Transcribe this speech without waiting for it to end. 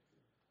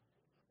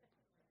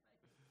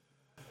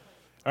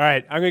All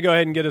right, I'm going to go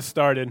ahead and get us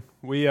started.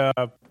 We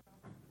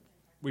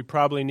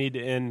probably need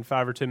to end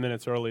 5 or 10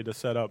 minutes early to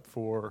set up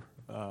for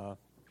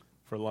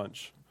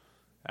lunch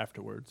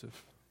afterwards.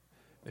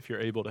 If you're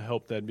able to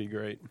help, that'd be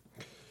great.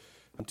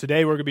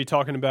 Today we're going to be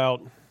talking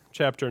about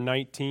chapter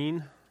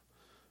 19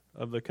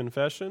 of the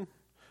Confession,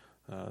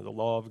 the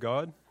law of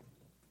God.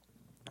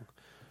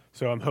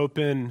 So I'm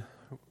hoping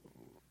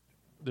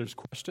there's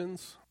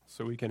questions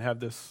so we can have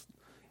this.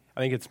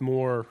 I think it's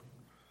more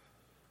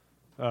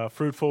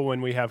fruitful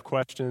when we have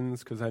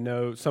questions, because I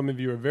know some of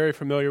you are very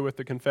familiar with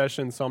the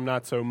confession, some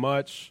not so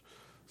much.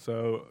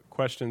 So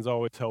questions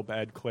always help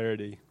add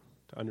clarity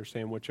to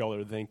understand what y'all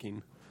are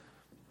thinking.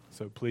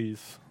 So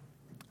please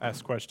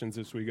ask questions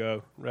as we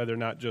go, rather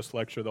not just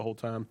lecture the whole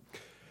time.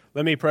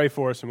 Let me pray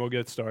for us and we'll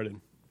get started.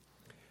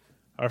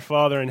 Our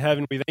Father in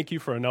heaven, we thank you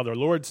for another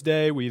Lord's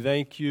Day. We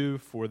thank you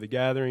for the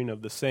gathering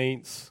of the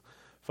saints.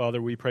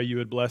 Father, we pray you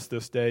would bless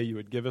this day, you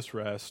would give us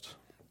rest.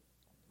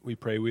 We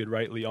pray we would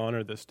rightly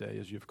honor this day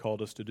as you've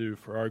called us to do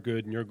for our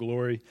good and your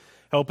glory.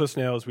 Help us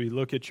now as we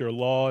look at your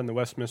law in the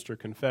Westminster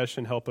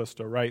Confession. Help us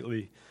to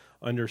rightly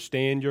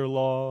understand your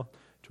law,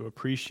 to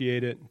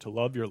appreciate it, and to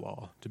love your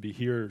law, to be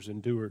hearers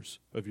and doers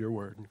of your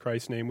word. In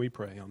Christ's name we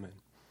pray, amen.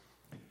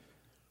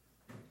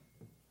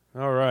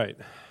 All right.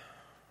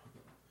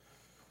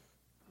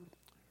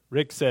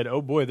 Rick said,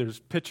 oh boy, there's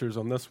pictures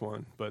on this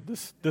one, but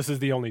this is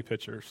the only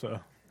picture, so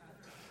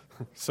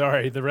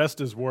sorry, the rest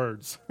is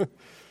words.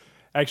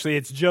 Actually,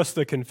 it's just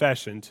the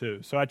confession,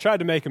 too. So I tried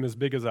to make them as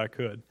big as I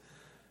could.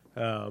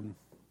 But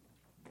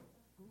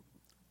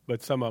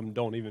some of them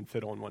don't even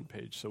fit on one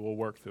page, so we'll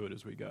work through it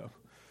as we go.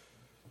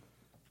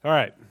 All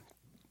right.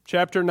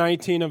 Chapter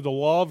 19 of the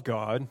Law of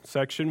God,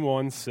 section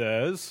 1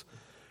 says,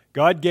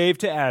 God gave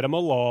to Adam a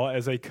law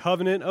as a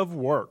covenant of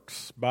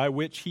works by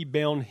which he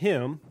bound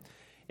him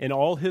and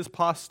all his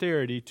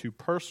posterity to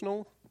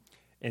personal,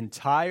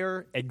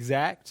 entire,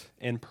 exact,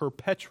 and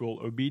perpetual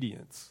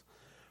obedience,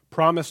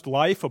 promised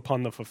life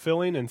upon the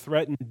fulfilling and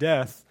threatened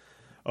death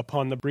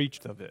upon the breach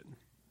of it,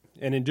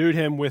 and endued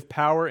him with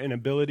power and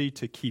ability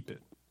to keep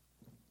it.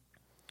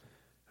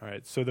 All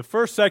right, so the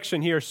first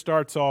section here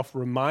starts off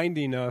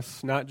reminding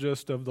us not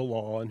just of the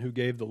law and who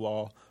gave the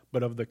law,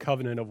 but of the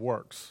covenant of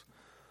works.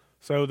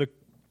 So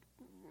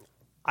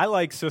I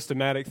like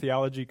systematic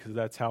theology because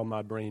that's how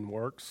my brain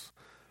works.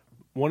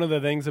 One of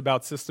the things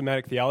about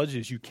systematic theology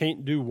is you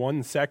can't do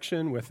one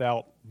section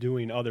without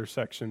doing other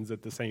sections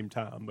at the same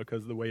time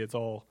because of the way it's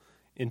all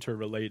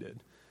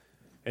interrelated.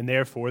 And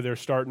therefore, they're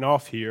starting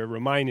off here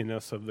reminding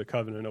us of the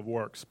covenant of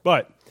works.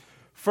 But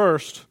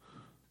first,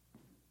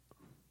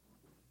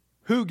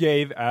 who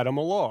gave Adam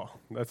a law?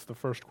 That's the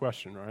first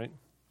question, right?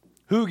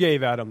 Who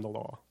gave Adam the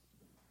law?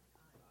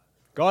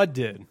 God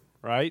did,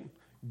 right?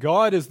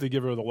 God is the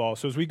giver of the law.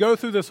 So as we go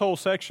through this whole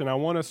section, I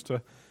want us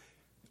to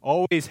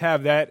always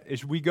have that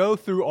as we go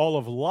through all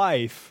of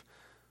life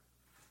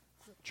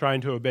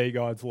trying to obey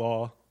God's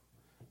law.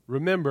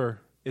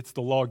 Remember, it's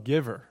the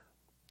lawgiver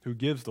who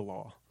gives the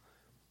law,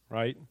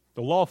 right?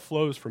 The law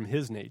flows from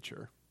his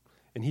nature,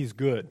 and he's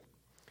good.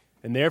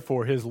 And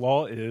therefore, his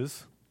law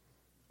is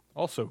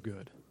also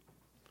good,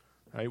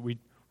 right? We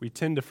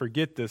tend to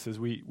forget this as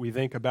we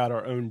think about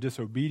our own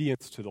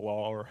disobedience to the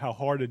law or how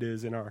hard it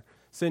is in our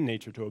sin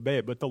nature to obey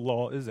it, but the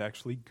law is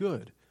actually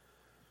good,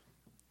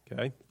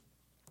 okay?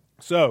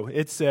 So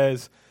it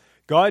says,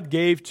 God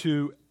gave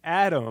to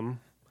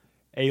Adam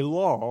a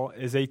law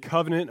as a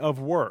covenant of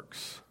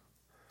works.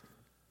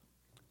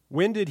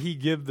 When did he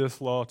give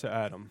this law to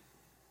Adam?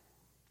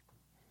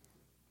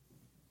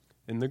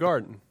 In the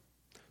garden.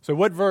 So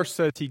what verse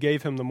says he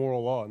gave him the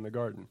moral law in the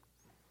garden?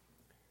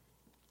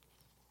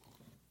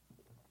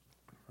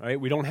 Right?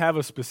 We don't have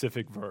a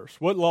specific verse.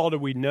 What law do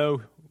we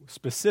know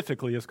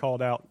specifically is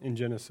called out in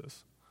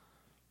Genesis?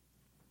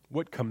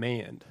 What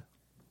command?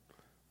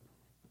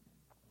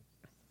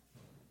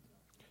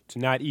 To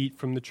not eat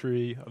from the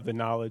tree of the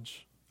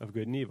knowledge of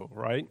good and evil,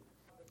 right?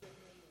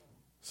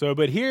 So,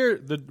 but here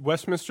the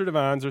Westminster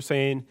Divines are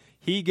saying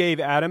he gave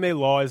Adam a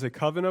law as a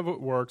covenant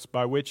of works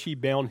by which he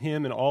bound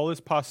him and all his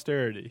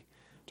posterity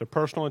to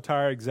personal,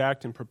 entire,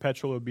 exact, and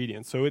perpetual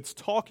obedience. So it's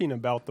talking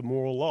about the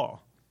moral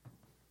law,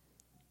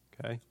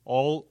 okay?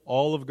 All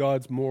of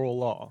God's moral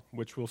law,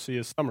 which we'll see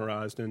is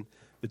summarized in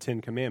the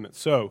Ten Commandments.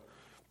 So,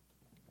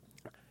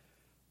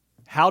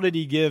 how did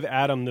he give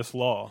Adam this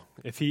law?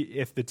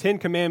 If the Ten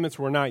Commandments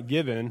were not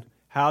given,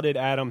 how did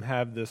Adam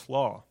have this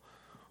law?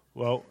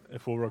 Well,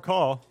 if we'll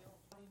recall,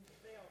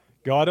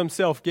 God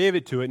himself gave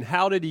it to it. And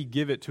how did he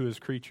give it to his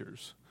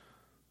creatures?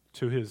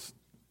 To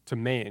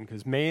man.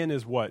 Because man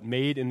is what?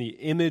 Made in the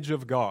image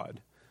of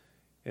God.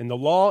 And the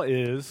law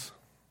is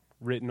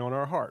written on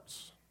our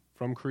hearts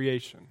from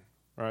creation,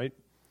 right?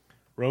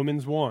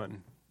 Romans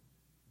 1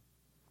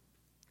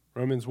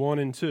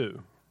 and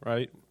 2,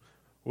 right?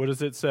 What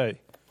does it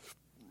say?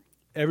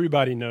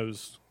 Everybody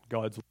knows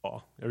God's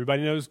law.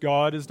 Everybody knows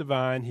God is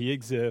divine, he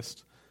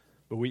exists,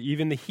 but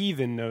even the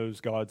heathen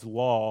knows God's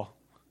law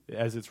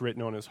as it's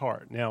written on his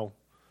heart. Now,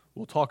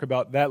 we'll talk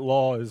about that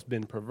law has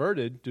been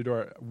perverted due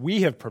to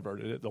we have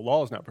perverted it. The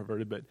law is not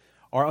perverted, but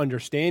our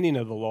understanding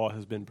of the law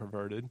has been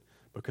perverted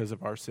because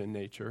of our sin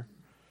nature.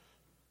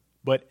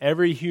 But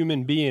every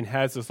human being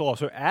has this law.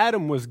 So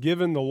Adam was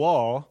given the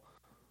law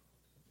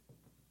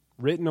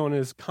written on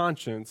his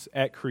conscience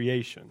at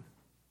creation.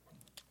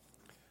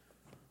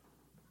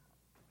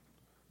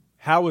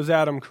 How was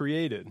Adam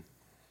created?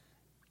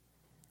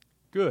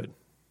 Good,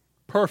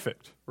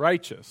 perfect,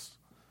 righteous.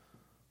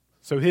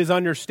 So his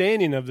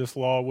understanding of this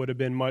law would have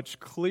been much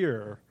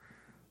clearer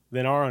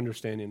than our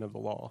understanding of the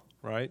law,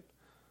 right?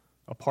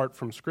 Apart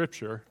from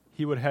Scripture,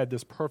 he would have had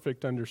this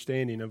perfect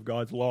understanding of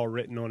God's law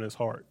written on his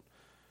heart.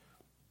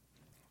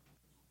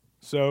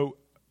 So,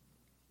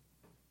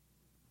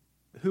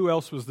 who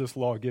else was this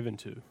law given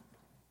to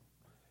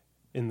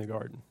in the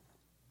garden?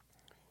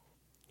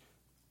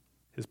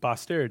 His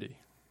posterity,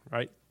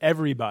 right?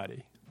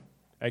 Everybody.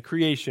 At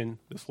creation,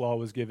 this law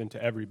was given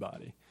to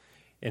everybody.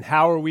 And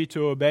how are we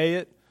to obey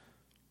it?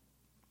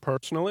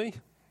 Personally.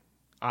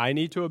 I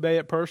need to obey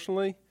it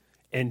personally.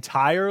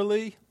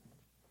 Entirely.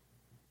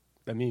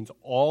 That means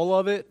all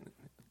of it.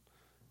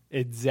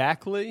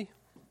 Exactly.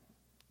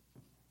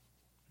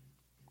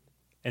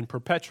 And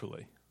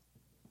perpetually.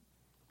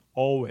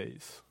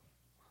 Always.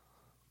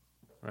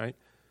 Right?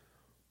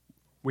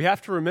 We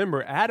have to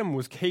remember Adam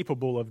was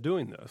capable of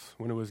doing this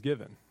when it was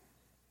given.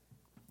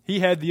 He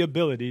had the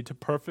ability to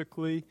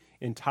perfectly,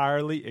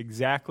 entirely,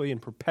 exactly,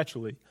 and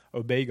perpetually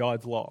obey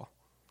God's law.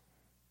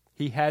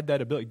 He had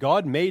that ability.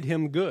 God made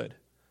him good.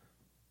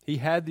 He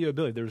had the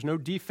ability. There was no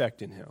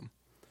defect in him.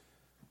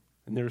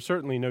 And there was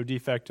certainly no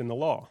defect in the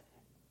law.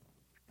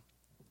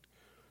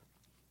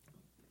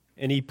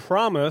 And he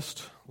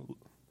promised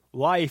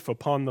life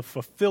upon the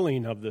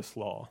fulfilling of this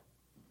law.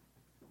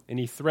 And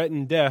he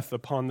threatened death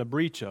upon the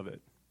breach of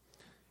it.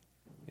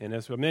 And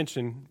as I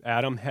mentioned,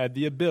 Adam had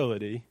the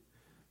ability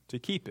to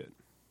keep it.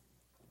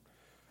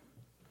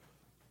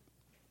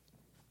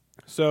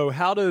 So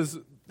how does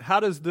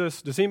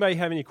this, does anybody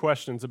have any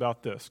questions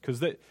about this? Because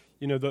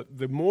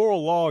the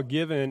moral law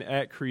given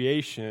at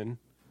creation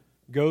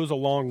goes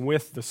along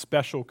with the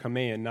special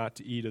command not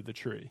to eat of the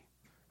tree.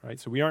 Right?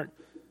 So it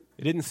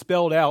isn't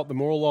spelled out, the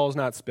moral law is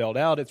not spelled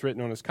out, it's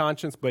written on his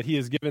conscience, but he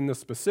is given the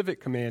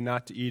specific command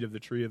not to eat of the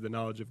tree of the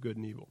knowledge of good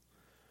and evil.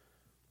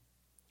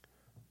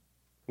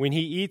 When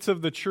he eats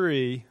of the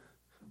tree,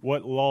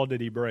 what law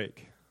did he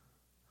break?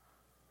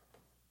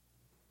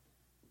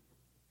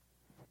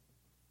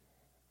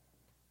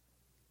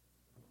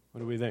 What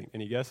do we think?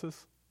 Any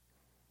guesses?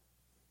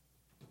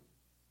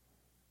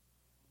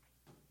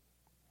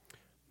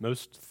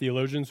 Most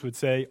theologians would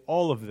say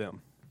all of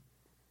them,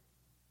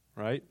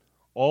 right?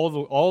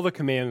 All the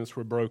commandments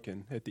were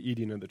broken at the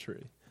eating of the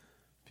tree,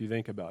 if you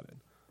think about it.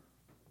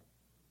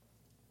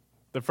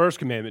 The first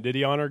commandment, did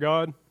he honor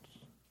God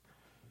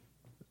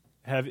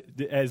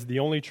as the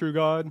only true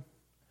God?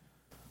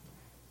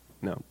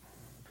 No,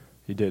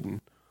 he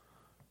didn't.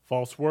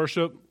 False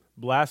worship,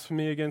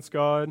 blasphemy against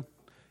God,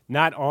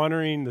 not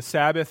honoring the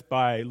Sabbath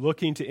by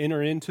looking to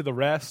enter into the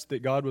rest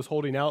that God was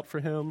holding out for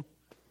him,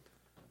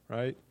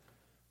 right?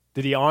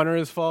 Did he honor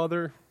his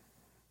father?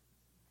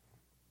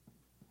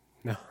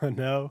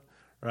 No,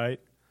 right?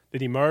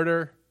 Did he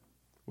murder?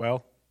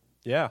 Well,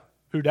 yeah.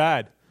 Who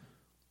died?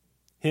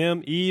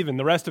 Him, Eve, and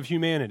the rest of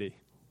humanity,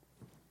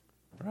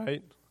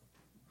 right?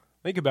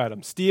 Think about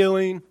him.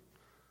 Stealing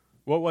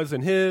what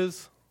wasn't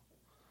his,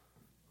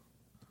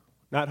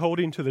 not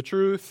holding to the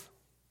truth,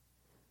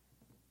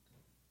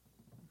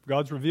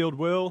 God's revealed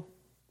will,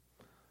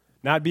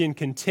 not being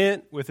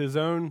content with his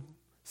own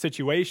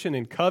situation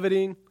and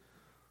coveting,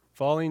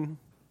 falling.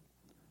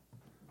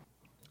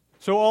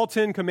 So all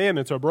 10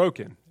 commandments are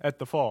broken at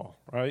the fall,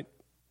 right?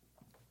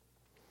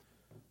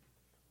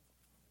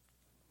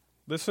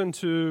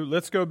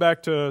 Let's go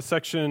back to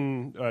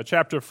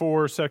chapter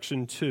 4,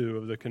 section 2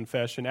 of the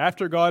confession.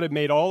 After God had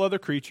made all other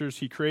creatures,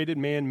 he created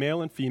man,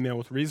 male and female,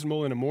 with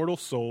reasonable and immortal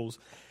souls,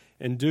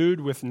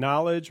 endued with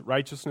knowledge,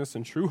 righteousness,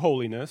 and true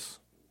holiness.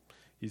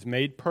 He's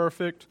made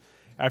perfect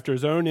after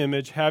his own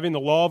image, having the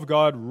law of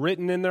God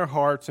written in their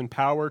hearts and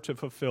power to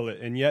fulfill it,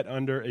 and yet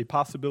under a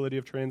possibility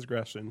of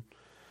transgression,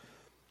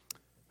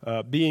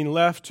 being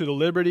left to the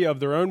liberty of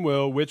their own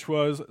will, which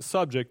was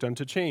subject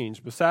unto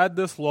change. Beside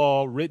this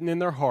law written in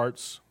their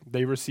hearts,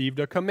 they received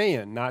a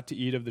command not to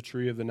eat of the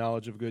tree of the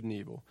knowledge of good and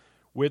evil,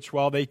 which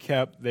while they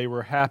kept, they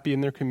were happy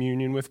in their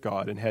communion with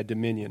God and had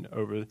dominion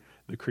over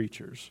the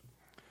creatures.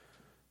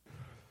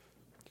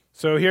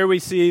 So here we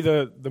see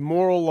the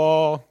moral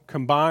law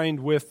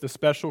combined with the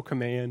special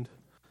command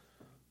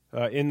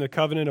in the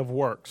covenant of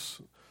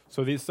works.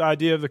 So this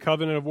idea of the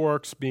covenant of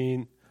works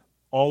being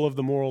all of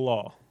the moral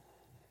law,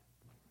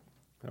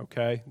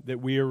 okay,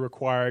 that we are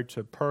required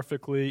to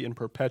perfectly and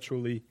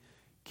perpetually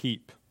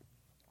keep.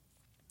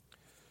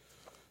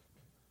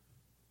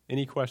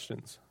 Any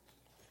questions?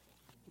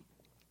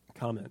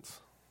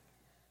 Comments?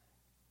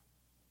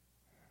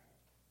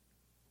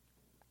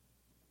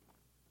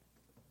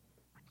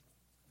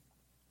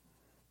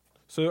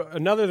 So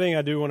another thing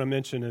I do want to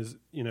mention is,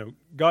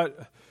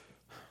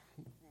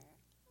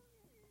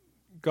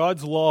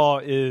 God's law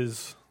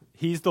is,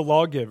 he's the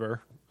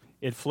lawgiver.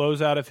 It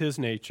flows out of his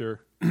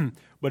nature,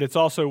 but it's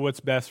also what's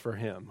best for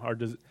him.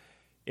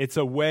 It's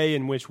a way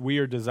in which we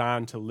are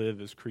designed to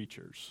live as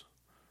creatures,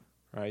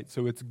 right?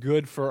 So it's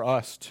good for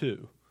us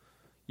too.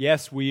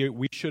 Yes,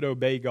 we should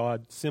obey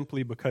God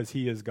simply because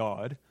he is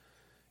God,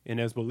 and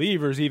as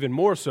believers, even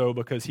more so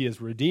because he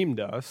has redeemed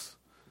us.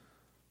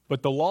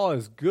 But the law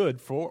is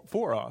good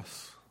for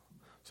us.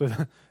 So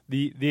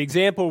the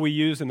example we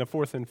use in the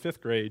 4th and 5th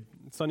grade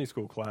Sunday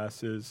school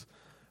class is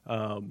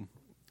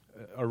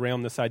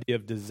around this idea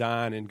of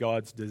design and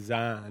God's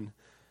design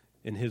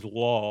in his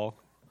law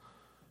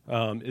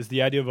is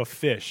the idea of a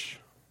fish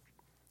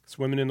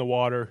swimming in the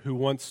water who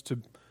wants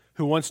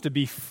to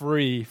be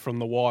free from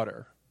the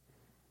water,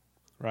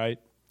 right?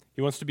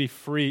 He wants to be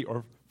free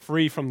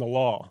from the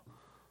law.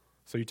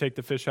 So you take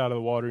the fish out of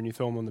the water and you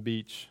throw him on the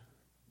beach,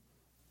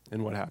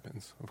 and what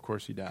happens? Of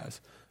course he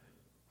dies.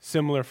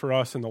 Similar for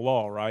us in the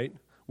law, right?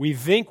 We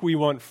think we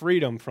want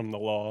freedom from the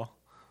law,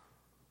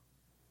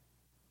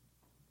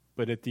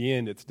 but at the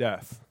end it's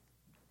death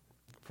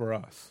for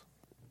us.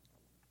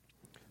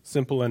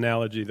 Simple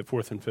analogy the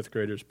 4th and 5th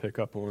graders pick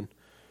up on.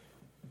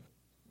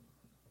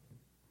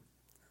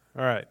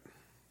 All right.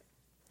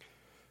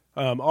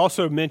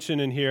 Also mentioned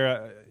in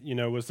here,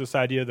 was this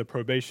idea of the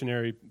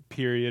probationary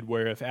period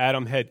where if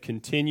Adam had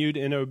continued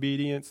in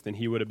obedience, then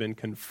he would have been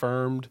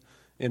confirmed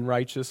in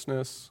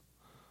righteousness,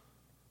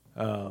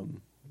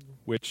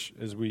 which,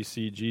 as we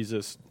see,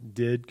 Jesus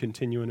did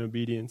continue in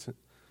obedience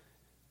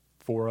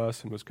for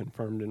us and was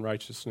confirmed in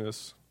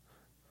righteousness.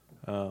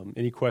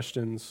 Any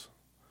questions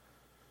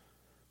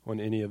on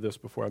any of this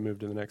before I move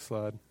to the next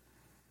slide?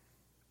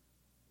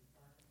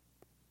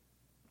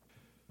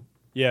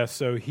 Yeah,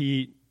 so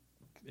he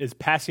is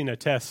passing a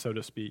test, so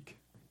to speak.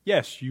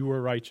 Yes, you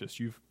were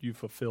righteous. You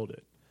fulfilled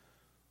it.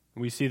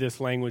 We see this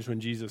language when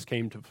Jesus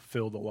came to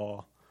fulfill the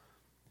law.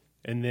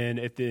 And then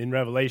in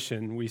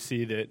Revelation, we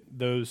see that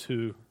those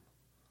who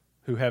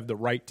have the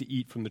right to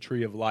eat from the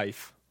tree of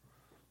life,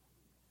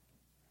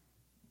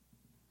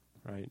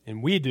 right?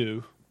 And we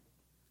do.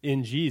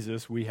 In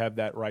Jesus, we have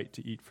that right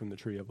to eat from the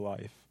tree of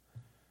life.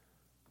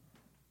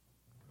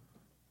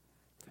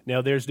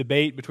 Now, there's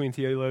debate between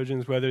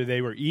theologians whether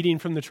they were eating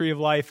from the tree of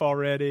life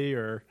already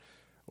or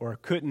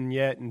couldn't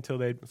yet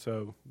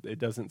so it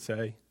doesn't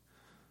say.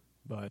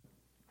 But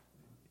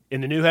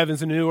in the new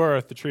heavens and new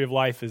earth, the tree of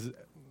life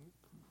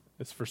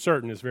it's for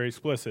certain, it's very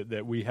explicit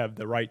that we have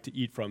the right to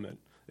eat from it.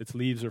 Its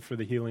leaves are for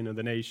the healing of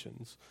the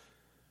nations.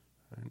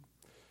 Right?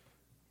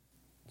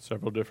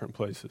 Several different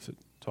places it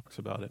talks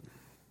about it.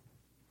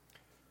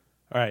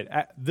 All right,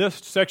 this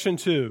section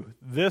 2,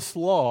 this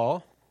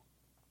law,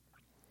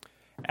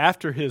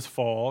 after his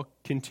fall,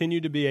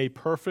 continued to be a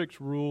perfect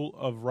rule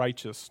of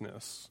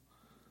righteousness.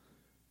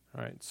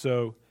 All right,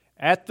 so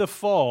at the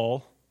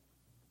fall,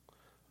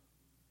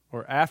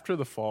 or after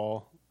the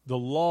fall, the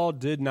law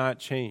did not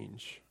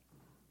change.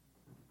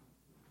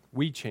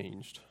 We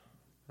changed,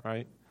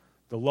 right?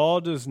 The law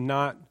does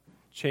not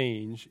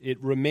change. It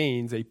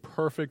remains a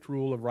perfect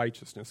rule of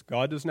righteousness.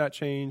 God does not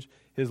change.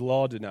 His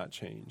law did not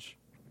change.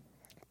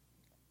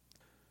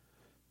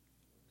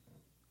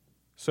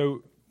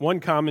 So one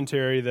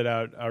commentary that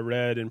I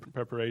read in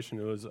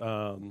preparation was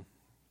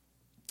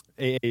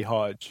A.A.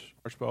 Hodge,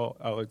 Archibald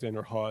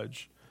Alexander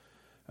Hodge,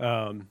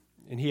 and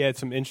he had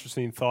some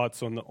interesting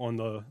thoughts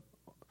on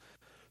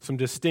some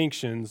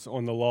distinctions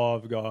on the law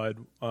of God.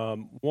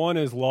 One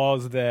is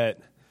laws that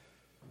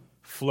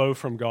flow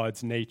from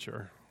God's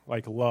nature,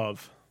 like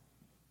love.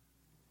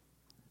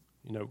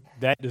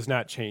 That does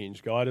not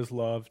change. God is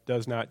love,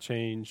 does not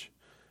change.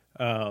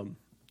 Then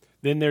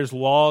there's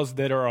laws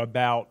that are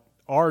about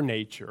our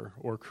nature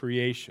or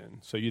creation.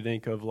 So you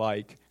think of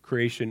like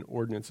creation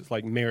ordinances,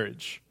 like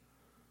marriage.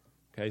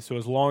 Okay, so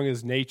as long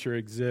as nature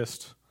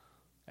exists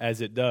as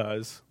it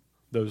does,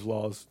 those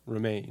laws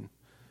remain.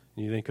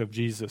 And you think of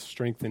Jesus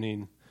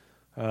strengthening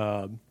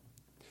the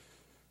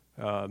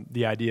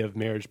idea of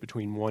marriage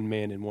between one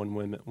man and one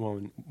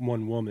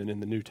woman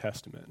in the New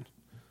Testament,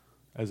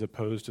 as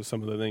opposed to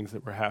some of the things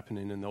that were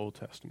happening in the Old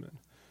Testament.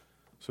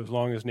 So as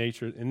long as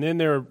nature, and then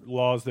there are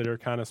laws that are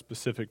kind of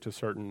specific to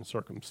certain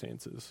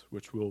circumstances,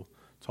 which we'll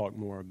talk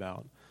more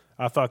about.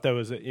 I thought that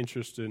was an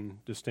interesting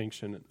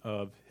distinction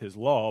of his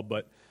law,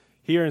 but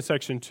here in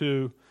section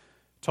 2,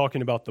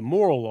 talking about the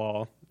moral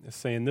law, is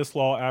saying this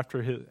law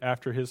after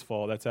his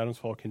fall, that's Adam's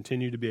fall,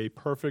 continued to be a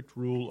perfect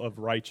rule of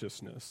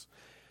righteousness,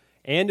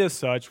 and as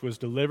such was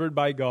delivered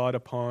by God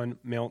upon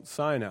Mount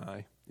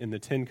Sinai in the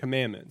 10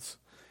 Commandments,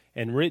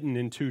 and written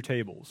in 2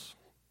 tables.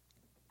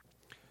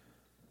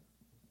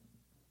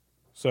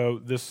 So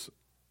this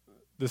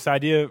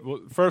idea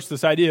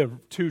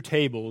of 2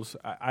 tables,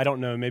 I don't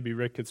know, maybe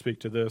Rick could speak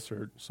to this,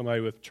 or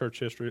somebody with church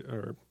history,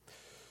 or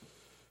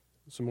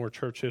some more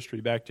church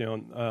history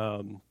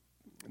background.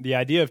 The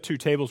idea of 2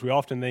 tables, we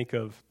often think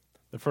of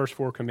the first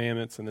 4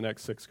 commandments and the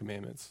next 6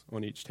 commandments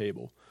on each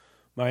table.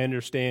 My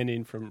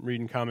understanding from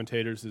reading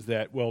commentators is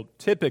that, well,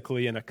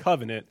 typically in a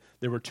covenant,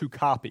 there were 2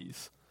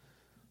 copies.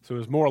 So it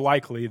was more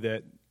likely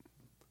that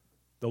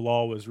the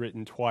law was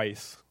written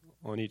twice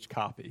on each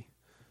copy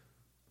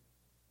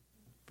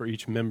for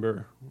each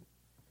member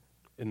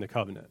in the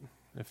covenant,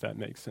 if that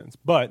makes sense.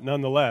 But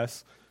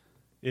nonetheless,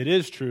 it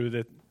is true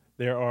that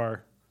there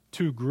are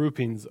two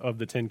groupings of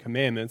the Ten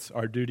Commandments: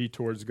 our duty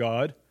towards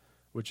God,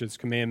 which is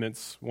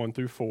commandments 1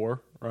 through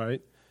 4,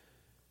 right?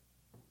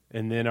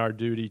 And then our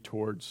duty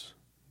towards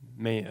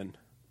man,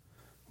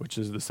 which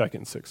is the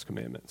second 6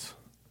 commandments.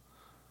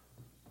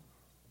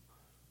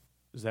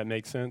 Does that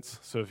make sense?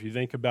 So if you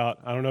think about,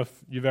 I don't know if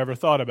you've ever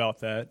thought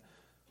about that,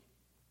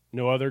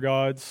 no other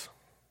gods,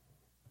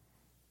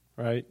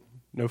 right?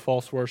 No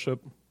false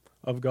worship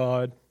of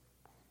God,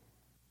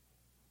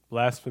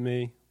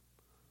 blasphemy,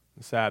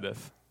 the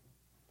Sabbath,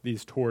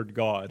 these toward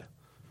God,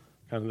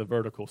 kind of the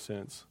vertical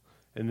sense.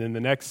 And then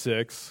the next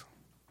 6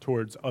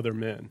 towards other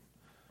men.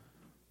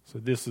 So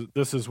this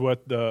is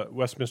what the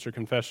Westminster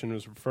Confession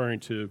was referring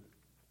to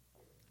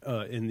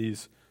in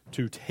these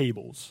 2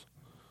 tables.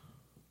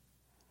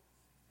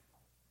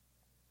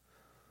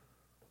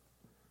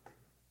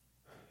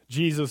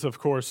 Jesus, of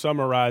course,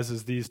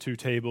 summarizes these 2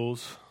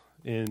 tables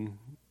in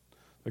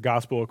the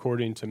Gospel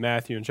according to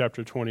Matthew in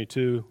chapter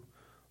 22.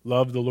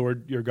 Love the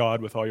Lord your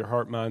God with all your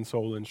heart, mind,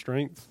 soul, and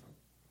strength.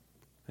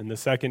 And the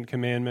second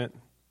commandment,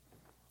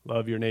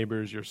 love your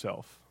neighbor as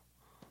yourself.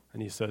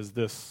 And he says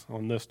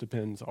on this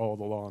depends all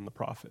the law and the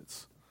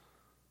prophets.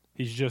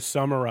 He's just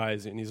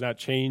summarizing. He's not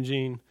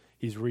changing.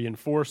 He's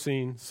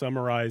reinforcing,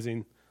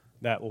 summarizing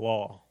that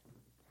law.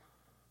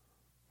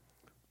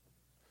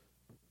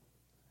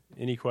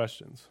 Any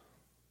questions?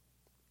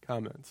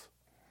 Comments?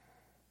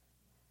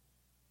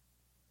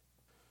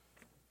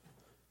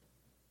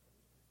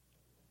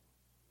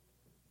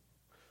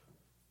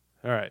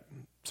 All right.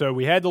 So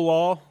we had the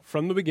law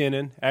from the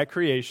beginning at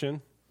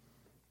creation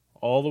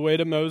all the way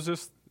to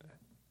Moses.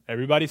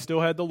 Everybody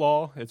still had the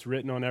law. It's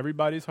written on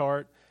everybody's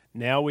heart.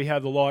 Now we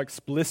have the law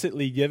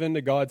explicitly given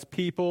to God's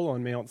people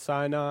on Mount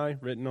Sinai,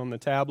 written on the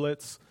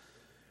tablets,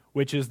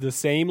 which is the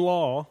same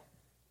law,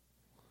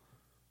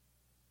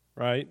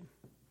 right?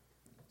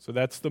 So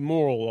that's the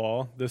moral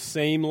law, the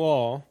same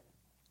law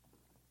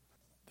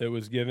that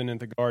was given in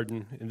the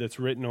garden and that's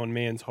written on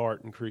man's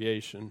heart in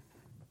creation.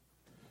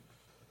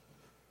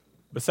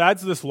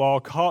 Besides this law,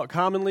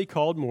 commonly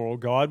called moral,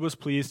 God was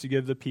pleased to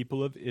give the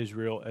people of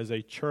Israel as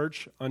a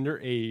church under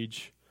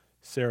age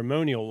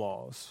ceremonial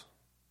laws,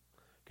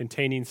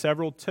 containing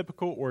several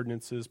typical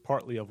ordinances,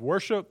 partly of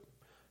worship,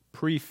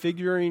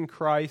 prefiguring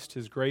Christ,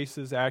 his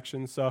graces,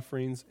 actions,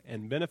 sufferings,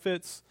 and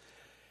benefits,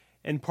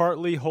 and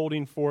partly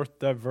holding forth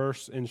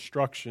diverse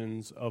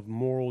instructions of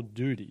moral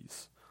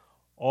duties,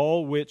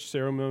 all which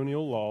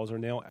ceremonial laws are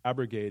now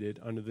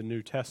abrogated under the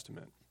New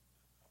Testament.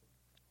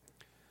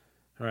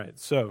 All right,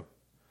 so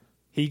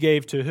he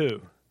gave to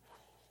who?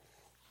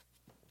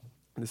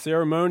 The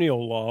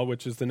ceremonial law,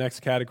 which is the next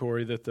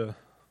category that the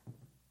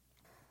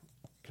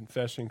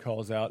confession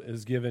calls out,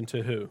 is given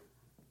to who?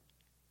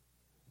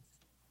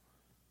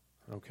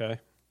 Okay.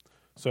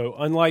 So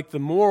unlike the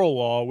moral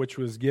law, which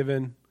was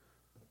given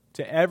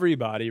to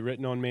everybody,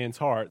 written on man's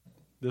heart,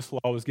 this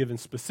law was given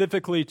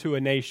specifically to a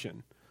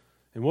nation.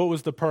 And what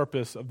was the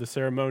purpose of the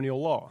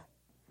ceremonial law?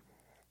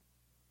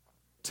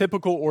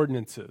 Typical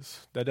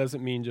ordinances. That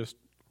doesn't mean just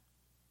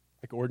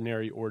like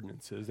ordinary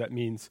ordinances. That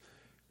means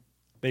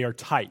they are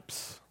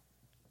types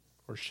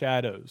or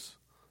shadows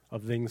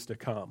of things to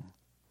come.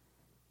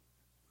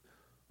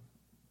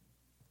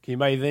 Can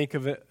anybody think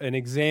of an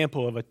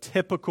example of a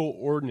typical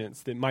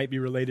ordinance that might be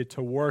related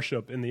to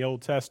worship in the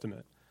Old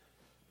Testament?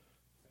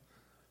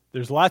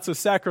 There's lots of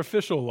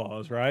sacrificial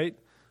laws, right?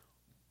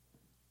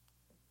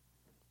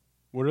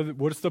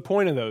 What's the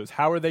point of those?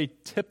 How are they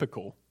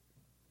typical?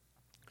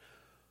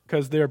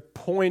 Because they're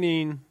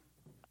pointing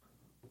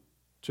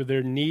to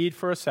their need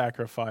for a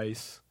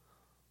sacrifice,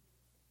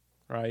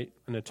 right?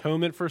 An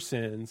atonement for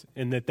sins,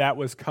 and that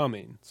was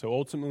coming. So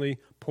ultimately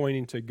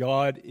pointing to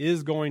God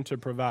is going to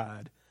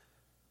provide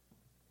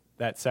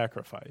that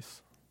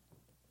sacrifice.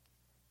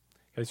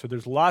 Okay, so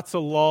there's lots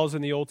of laws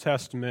in the Old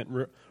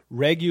Testament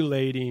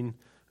regulating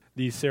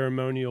these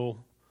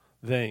ceremonial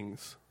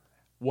things.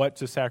 What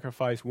to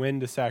sacrifice,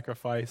 when to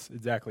sacrifice,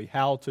 exactly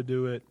how to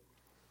do it.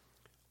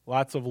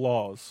 Lots of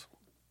laws.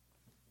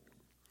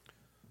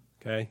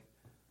 Okay?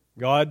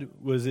 God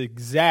was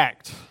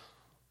exact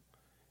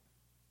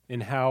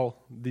in how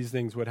these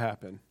things would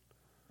happen.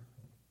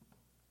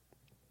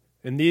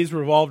 And these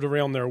revolved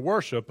around their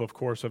worship, of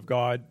course, of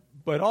God,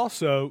 but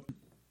also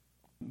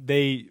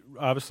they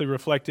obviously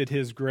reflected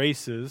his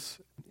graces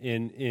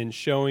in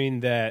showing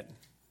that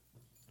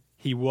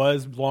he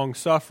was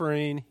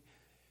long-suffering,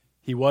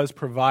 he was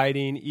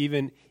providing.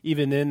 Even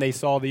then they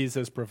saw these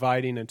as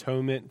providing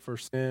atonement for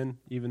sin,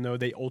 even though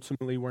they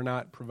ultimately were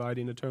not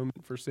providing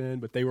atonement for sin,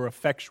 but they were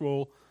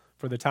effectual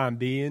for the time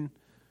being,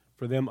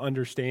 for them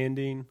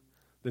understanding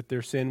that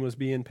their sin was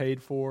being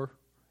paid for,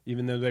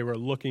 even though they were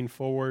looking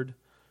forward.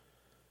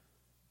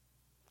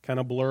 Kind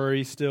of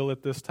blurry still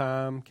at this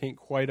time, can't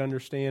quite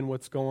understand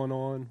what's going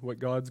on, what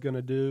God's going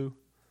to do,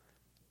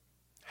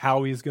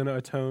 how he's going to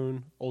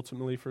atone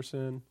ultimately for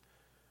sin.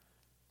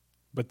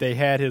 But they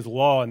had his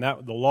law, and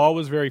that the law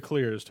was very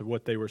clear as to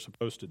what they were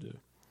supposed to do.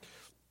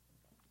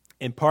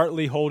 And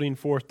partly holding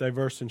forth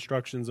diverse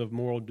instructions of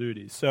moral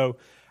duties. So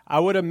I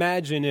would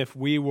imagine if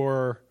we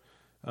were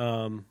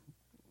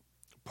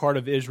part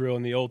of Israel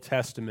in the Old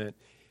Testament,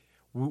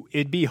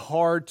 it'd be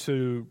hard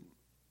to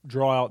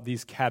draw out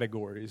these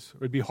categories.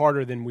 It would be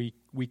harder than we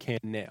can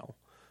now.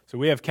 So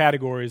we have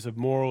categories of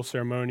moral,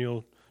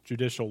 ceremonial,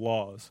 judicial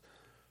laws.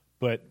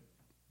 But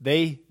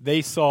they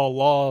saw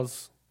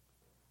laws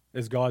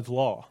as God's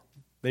law.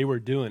 They were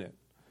doing it,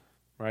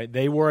 right?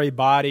 They were a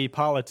body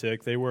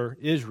politic. They were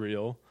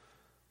Israel.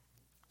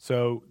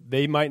 So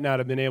they might not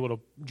have been able to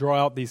draw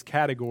out these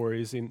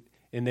categories, and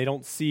they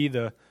don't see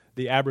the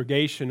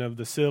abrogation of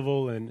the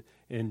civil and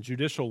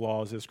judicial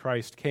laws as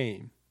Christ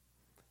came.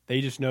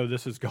 They just know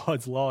this is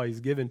God's law He's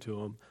given to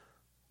them.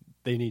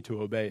 They need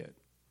to obey it.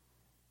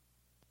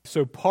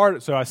 So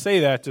I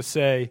say that to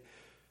say,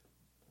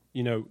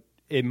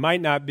 it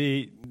might not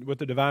be what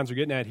the divines are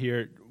getting at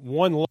here.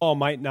 One law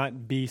might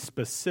not be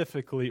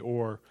specifically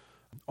or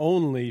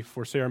only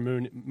for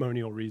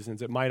ceremonial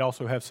reasons. It might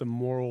also have some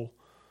moral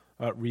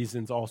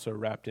reasons also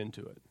wrapped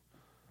into it.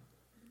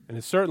 And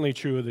it's certainly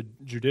true of the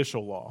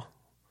judicial law,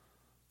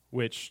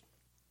 which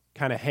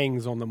kind of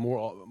hangs on the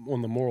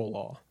moral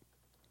law.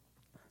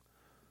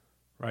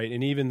 Right?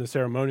 And even the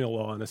ceremonial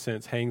law, in a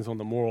sense, hangs on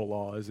the moral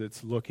law as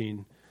it's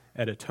looking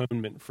at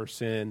atonement for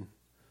sin.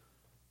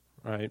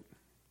 Right?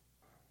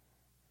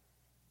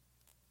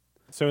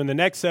 So in the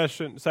next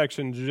section,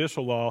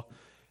 judicial law,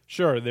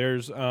 sure,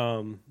 there's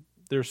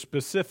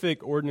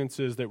specific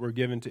ordinances that were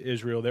given to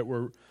Israel that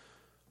were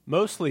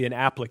mostly an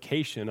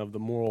application of the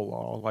moral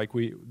law. Like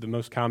the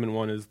most common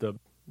one is the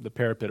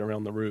parapet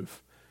around the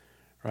roof,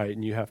 right?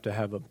 And you have to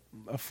have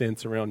a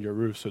fence around your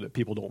roof so that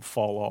people don't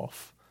fall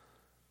off.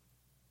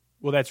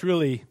 Well,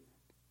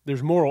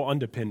 there's moral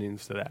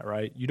underpinnings to that,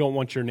 right? You don't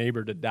want your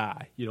neighbor to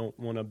die. You don't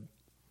want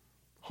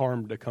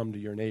harm to come to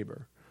your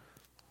neighbor.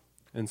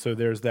 And so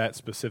there's that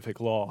specific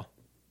law.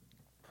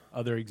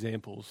 Other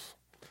examples.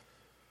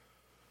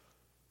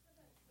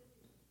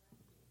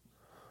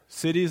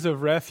 Cities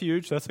of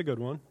refuge, that's a good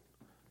one.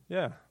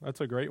 Yeah,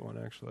 that's a great one,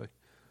 actually.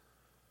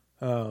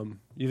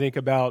 You think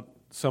about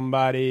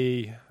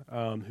somebody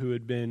who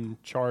had been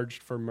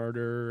charged for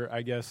murder,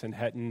 I guess, and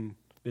hadn't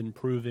been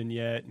proven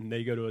yet, and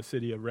they go to a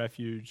city of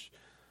refuge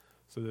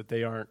so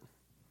that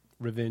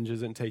revenge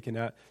isn't taken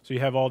out. So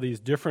you have all these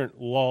different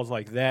laws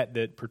like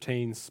that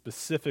pertain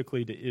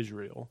specifically to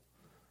Israel.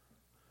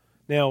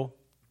 Now,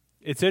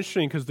 it's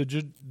interesting because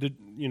in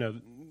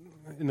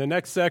the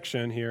next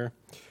section here,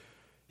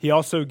 he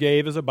also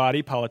gave as a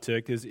body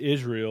politic, as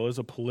Israel, as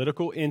a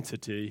political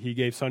entity, he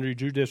gave sundry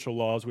judicial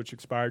laws which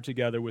expired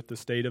together with the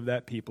state of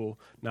that people,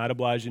 not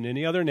obliging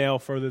any other now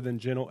further than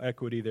gentle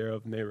equity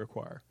thereof may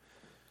require.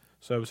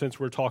 So since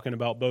we're talking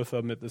about both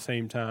of them at the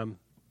same time,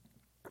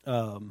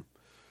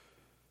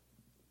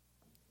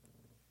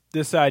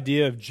 this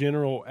idea of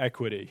general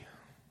equity,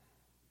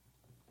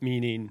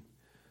 meaning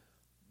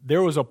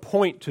there was a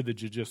point to the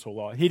judicial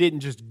law. He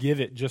didn't just give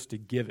it just to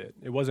give it.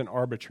 It wasn't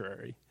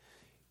arbitrary.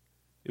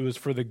 It was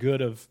for the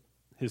good of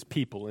his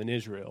people in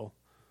Israel,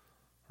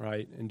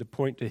 right? And to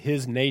point to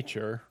his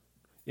nature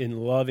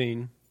in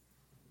loving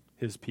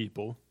his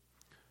people.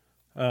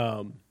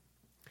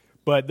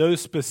 But those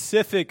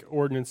specific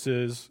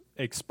ordinances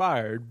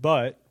expired.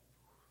 But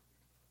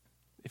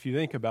if you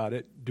think about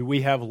it, do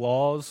we have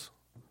laws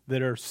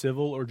that are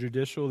civil or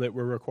judicial that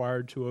we're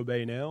required to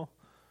obey now?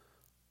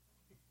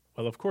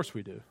 Well, of course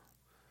we do.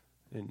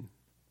 And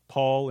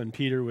Paul and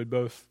Peter would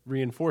both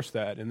reinforce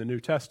that in the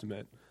New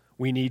Testament.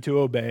 We need to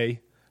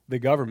obey the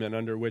government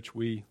under which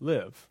we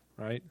live,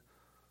 right?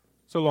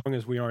 So long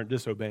as we aren't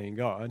disobeying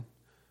God.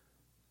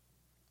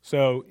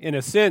 So, in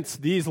a sense,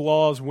 these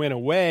laws went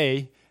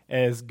away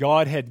as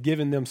God had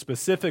given them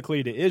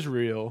specifically to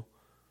Israel,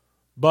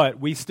 but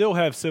we still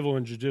have civil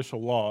and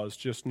judicial laws,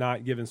 just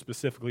not given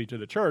specifically to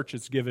the church.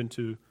 It's given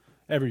to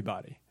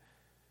everybody,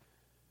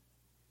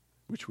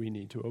 which we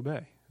need to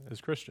obey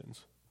as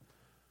Christians.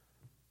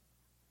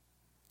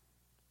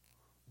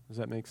 Does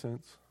that make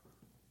sense?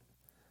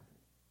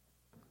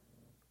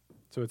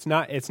 So it's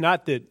not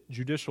that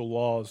judicial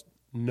laws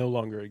no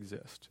longer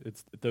exist.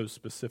 It's those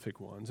specific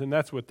ones, and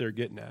that's what they're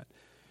getting at.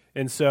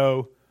 And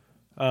so,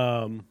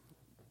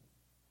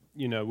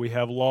 we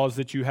have laws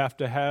that you have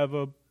to have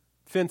a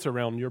fence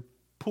around your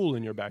pool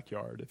in your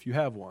backyard, if you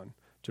have one,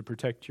 to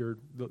protect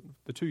the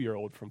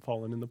 2-year-old from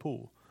falling in the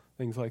pool,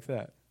 things like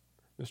that.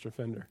 Mr.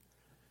 Fender.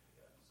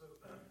 So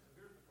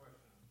here's the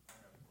question I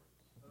have for you.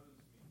 Suppose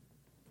we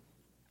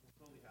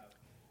clearly have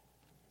the laws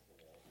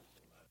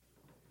that still have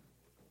to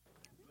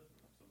be good.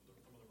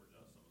 Some of them are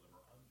just,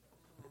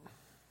 some of them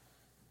are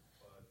unjust.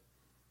 But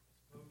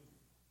suppose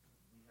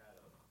we had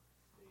a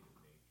state of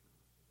nature.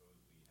 Suppose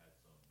we had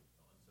some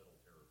unsettled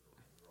territory.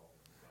 We were all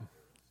going to go out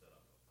there and set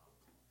up a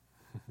colony.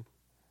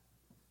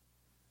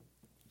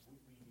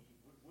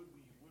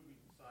 Would we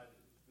decide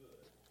that it's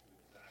good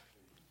to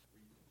actually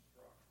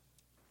reconstruct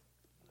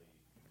the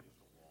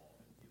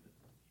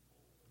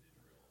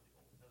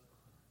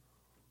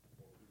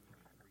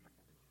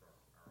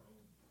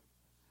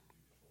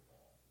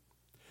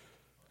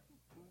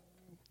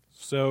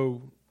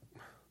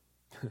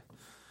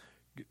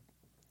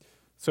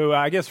So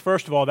I guess,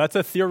 first of all, that's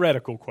a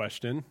theoretical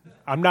question.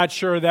 I'm not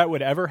sure that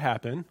would ever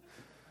happen.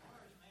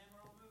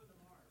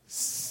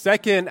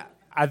 Second,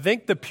 I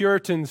think the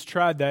Puritans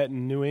tried that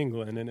in New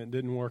England, and it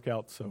didn't work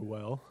out so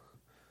well.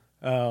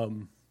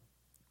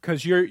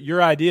 Because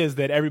your idea is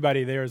that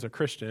everybody there is a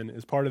Christian,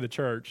 is part of the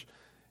church,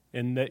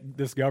 and that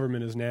this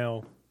government is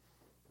now...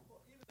 Well,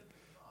 even if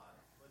it's not,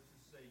 let's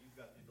just say you've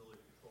got the ability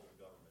to control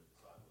the government and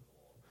decide what the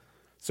law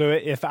is. So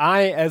if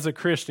I, as a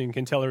Christian,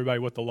 can tell everybody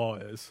what the law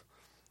is,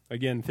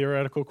 again,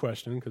 theoretical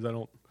question, because I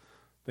don't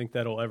think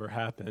that'll ever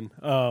happen.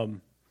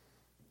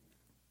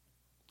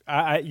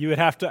 You would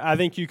have to. I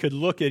think you could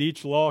look at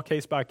each law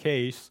case by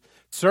case.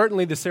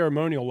 Certainly, the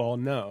ceremonial law,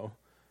 no.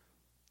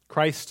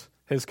 Christ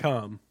has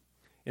come.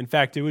 In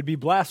fact, it would be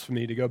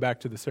blasphemy to go back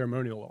to the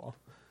ceremonial law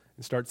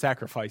and start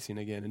sacrificing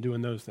again and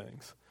doing those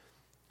things.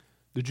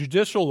 The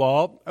judicial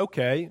law,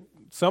 okay,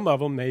 some of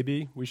them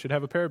maybe we should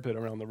have a parapet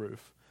around the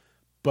roof,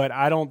 but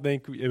I don't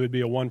think it would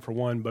be a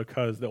one-for-one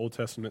because the Old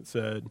Testament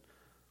said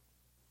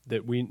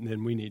that we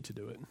need to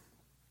do it.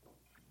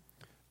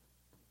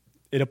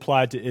 It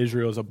applied to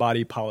Israel as a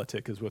body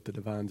politic, is what the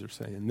divines are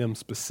saying, them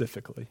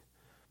specifically.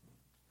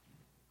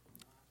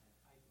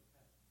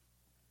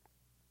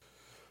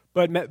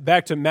 But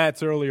back to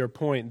Matt's earlier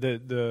point,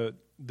 the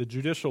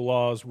judicial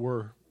laws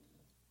were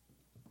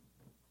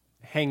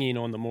hanging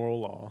on the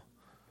moral law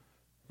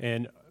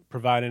and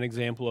provide an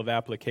example of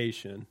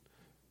application.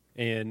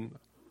 And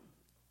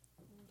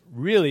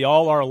really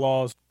all our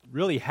laws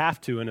really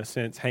have to, in a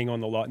sense, hang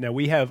on the law. Now,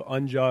 we have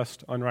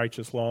unjust,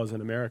 unrighteous laws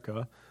in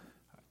America,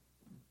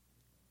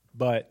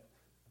 but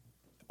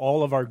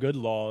all of our good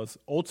laws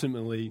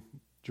ultimately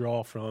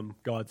draw from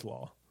God's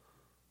law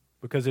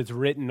because it's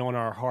written on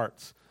our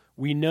hearts.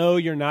 We know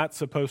you're not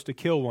supposed to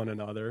kill one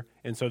another,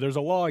 and so there's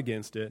a law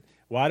against it.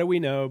 Why do we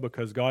know?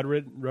 Because God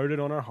wrote it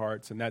on our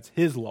hearts, and that's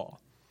His law.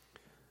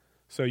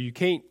 So you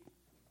can't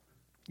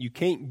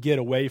get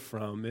away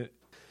from it.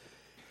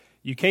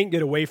 You can't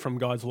get away from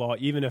God's law,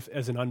 even if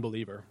as an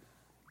unbeliever.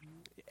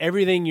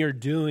 Everything you're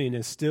doing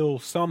is still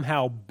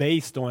somehow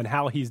based on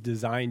how He's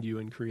designed you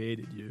and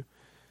created you,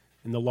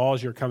 and the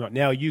laws you're coming up.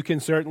 Now, you can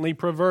certainly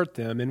pervert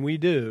them, and we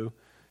do,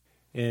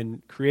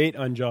 and create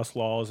unjust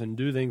laws and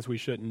do things we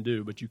shouldn't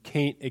do, but you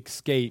can't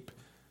escape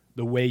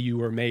the way you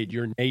were made,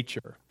 your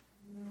nature,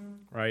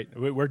 right?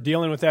 We're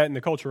dealing with that in the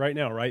culture right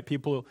now, right?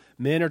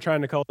 Men are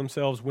trying to call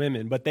themselves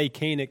women, but they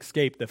can't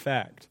escape the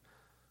fact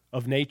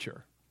of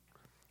nature.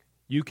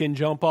 You can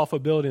jump off a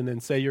building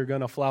and say you're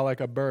going to fly like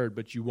a bird,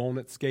 but you won't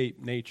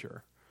escape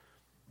nature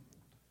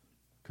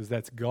because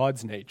that's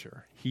God's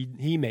nature.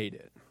 He made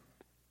it.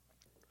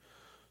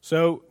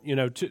 So,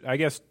 I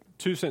guess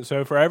 2 cents.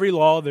 So for every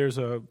law, there's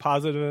a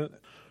positive,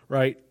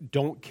 right?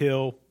 Don't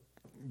kill.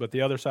 But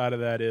the other side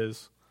of that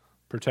is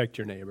protect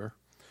your neighbor.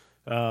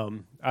 I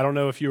don't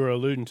know if you were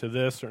alluding to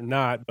this or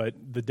not, but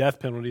the death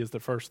penalty is the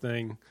first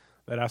thing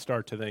that I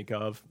start to think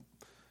of.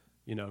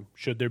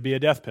 Should there be a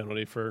death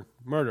penalty for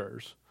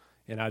murderers?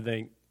 And I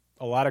think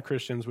a lot of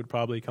Christians would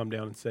probably come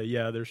down and say,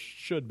 yeah, there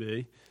should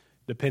be,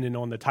 depending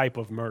on the type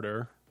of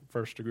murder,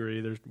 first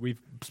degree.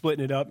 We've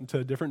splitting it up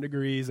into different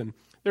degrees, and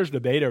there's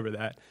debate over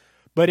that.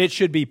 But it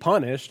should be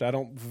punished. I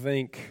don't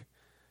think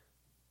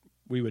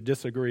we would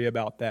disagree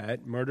about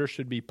that. Murder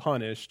should be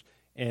punished,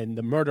 and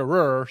the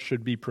murderer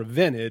should be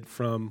prevented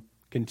from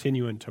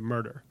continuing to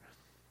murder.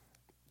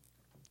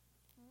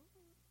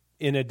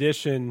 In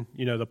addition,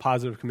 the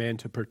positive command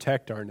to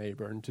protect our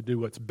neighbor and to do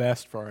what's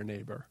best for our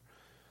neighbor.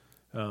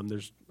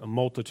 There's a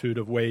multitude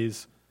of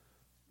ways.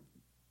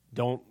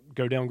 Don't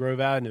go down Grove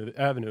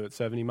Avenue at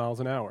 70 miles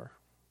an hour.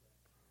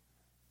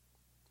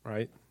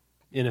 Right?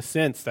 In a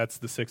sense, that's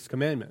the sixth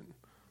commandment.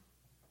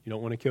 You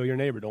don't want to kill your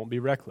neighbor. Don't be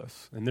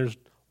reckless. And there's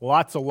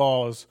lots of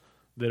laws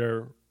that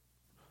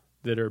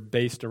are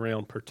based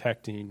around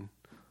protecting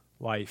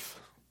life,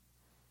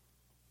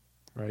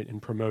 right,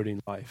 and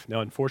promoting life. Now,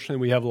 unfortunately,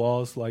 we have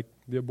laws like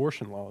the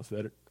abortion laws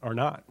that are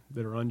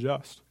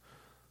unjust,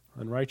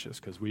 unrighteous,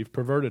 because we've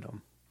perverted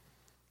them.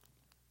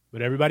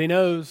 But everybody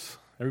knows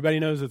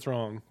it's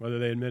wrong, whether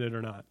they admit it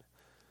or not.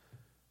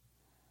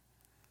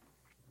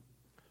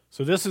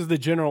 So this is the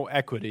general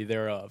equity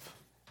thereof.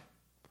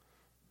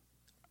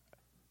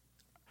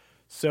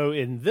 So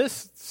in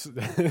this,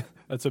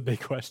 that's a big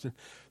question.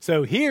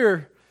 So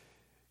here,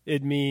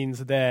 it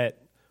means that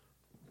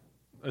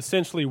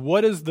essentially,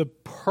 what is the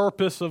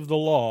purpose of the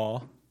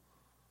law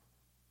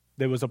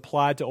that was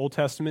applied to Old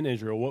Testament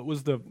Israel? What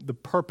was the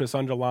purpose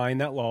underlying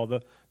that law?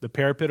 The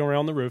parapet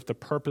around the roof, the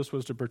purpose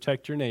was to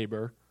protect your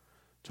neighbor,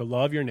 to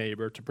love your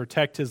neighbor, to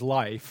protect his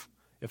life.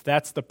 If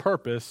that's the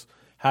purpose,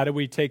 how do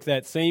we take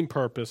that same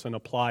purpose and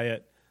apply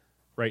it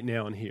right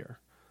now and here?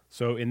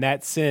 So in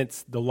that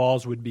sense, the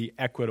laws would be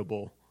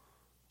equitable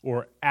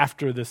or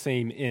after the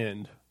same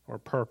end or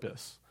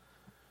purpose.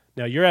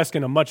 Now, you're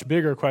asking a much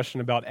bigger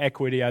question about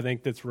equity, I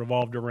think, that's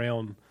revolved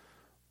around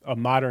a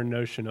modern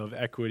notion of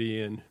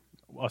equity and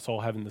us all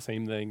having the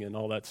same thing and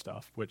all that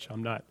stuff, which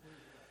I'm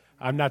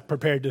not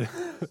prepared to.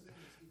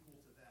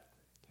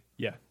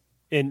 Yeah.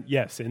 And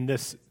yes, in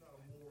this,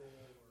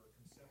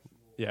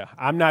 Yeah,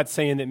 I'm not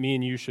saying that me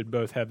and you should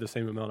both have the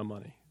same amount of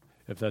money,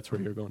 if that's where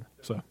you're going.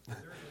 So,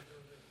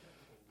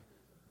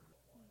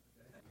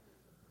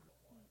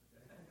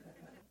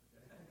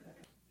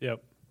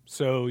 yep.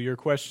 So your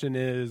question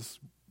is,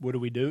 what do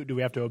we do? Do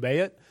we have to obey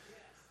it?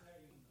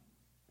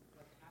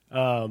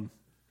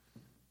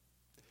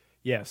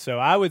 Yeah, so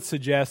I would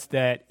suggest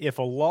that if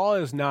a law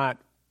is not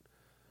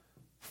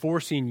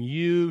forcing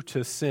you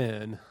to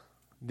sin,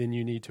 then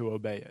you need to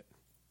obey it.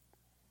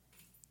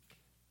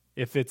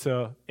 If it's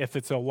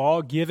a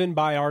law given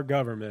by our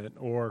government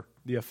or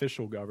the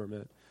official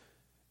government,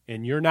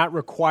 and you're not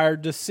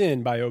required to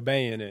sin by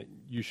obeying it,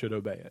 you should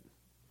obey it.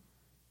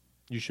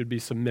 You should be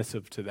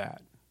submissive to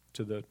that,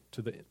 to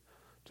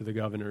the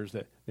governors.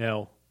 That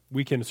now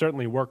we can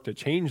certainly work to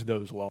change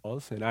those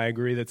laws, and I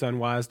agree that's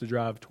unwise to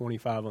drive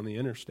 25 on the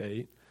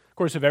interstate. Of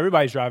course, if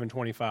everybody's driving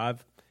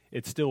 25,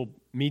 it's still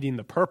meeting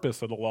the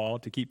purpose of the law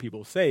to keep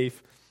people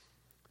safe.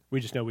 We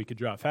just know we could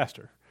drive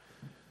faster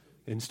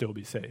and still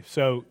be safe.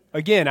 So,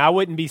 again, I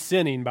wouldn't be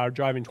sinning by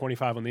driving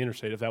 25 on the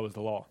interstate if that was the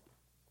law.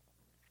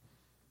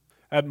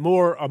 A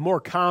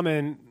more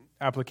common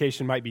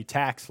application might be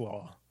tax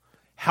law.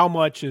 How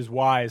much is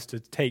wise to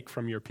take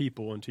from your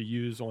people and to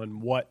use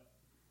on what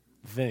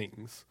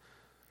things?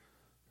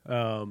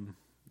 And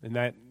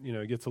that,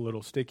 gets a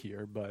little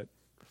stickier, but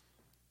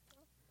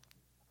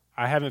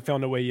I haven't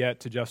found a way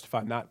yet to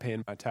justify not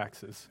paying my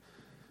taxes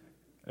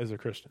as a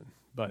Christian,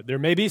 but there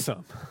may be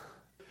some.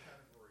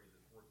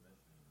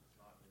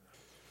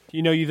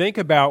 You think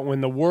about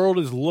when the world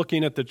is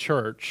looking at the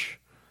church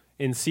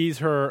and sees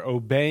her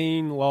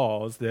obeying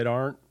laws that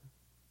aren't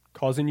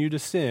causing you to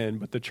sin,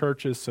 but the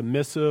church is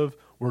submissive,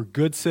 we're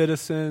good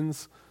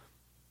citizens.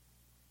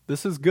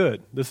 This is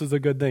good. This is a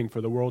good thing for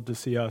the world to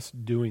see us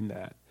doing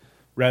that,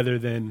 rather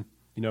than,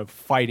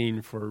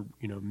 fighting for,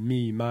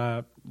 me,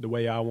 the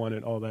way I want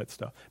it, all that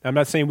stuff. Now, I'm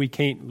not saying we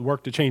can't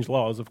work to change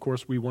laws. Of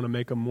course, we want to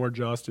make them more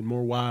just and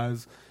more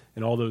wise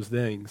and all those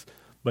things.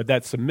 But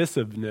that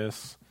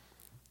submissiveness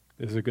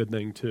is a good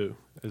thing, too,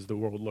 as the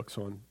world looks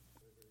on.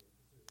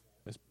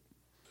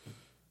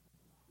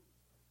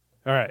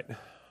 All right.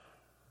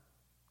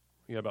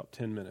 We got about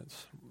 10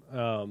 minutes.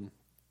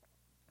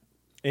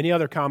 Any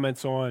other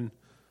comments on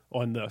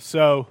this?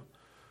 So,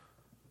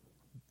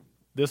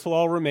 this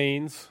law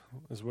remains,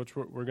 is what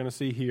we're going to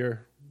see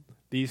here.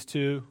 These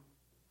two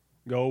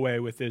go away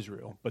with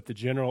Israel, but the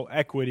general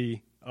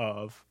equity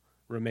of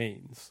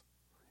remains.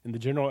 And the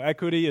general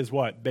equity is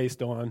what?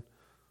 Based on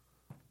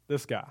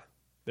this guy.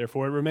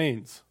 Therefore it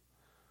remains.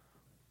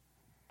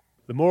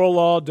 The moral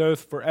law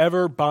doth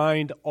forever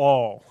bind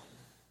all.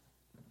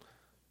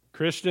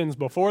 Christians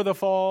before the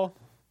fall,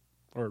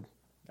 or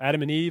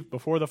Adam and Eve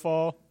before the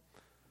fall,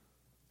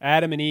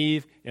 Adam and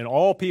Eve, and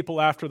all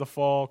people after the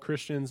fall,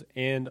 Christians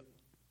and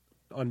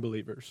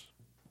unbelievers.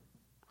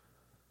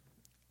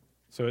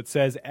 So it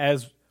says,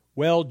 as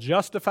well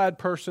justified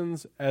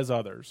persons as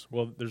others.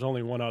 Well, there's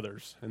only one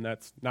others, and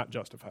that's not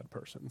justified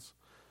persons.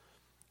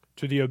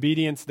 To the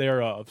obedience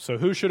thereof. So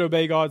who should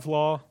obey God's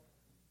law?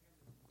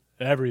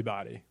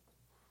 Everybody.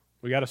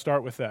 We got to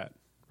start with that,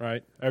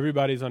 right?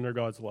 Everybody's under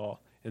God's law.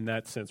 In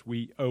that sense,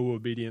 we owe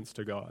obedience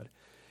to God.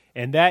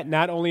 And that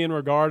not only in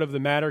regard of the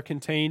matter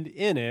contained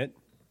in it,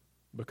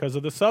 because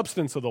of the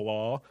substance of the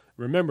law.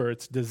 Remember,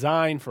 it's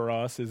designed for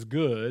us is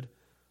good,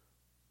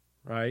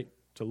 right?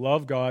 To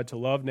love God, to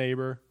love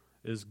neighbor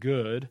is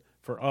good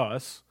for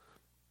us,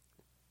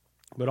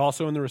 but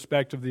also in the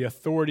respect of the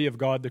authority of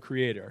God the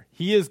Creator.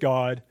 He is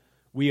God.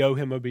 We owe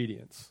Him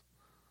obedience.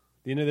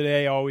 At the end of the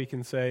day, all we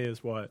can say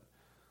is what?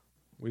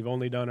 We've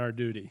only done our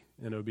duty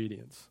in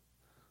obedience,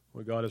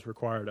 what God has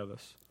required of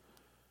us.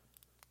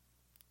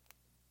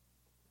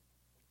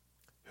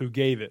 Who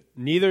gave it.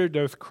 Neither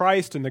doth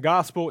Christ in the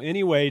gospel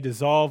any way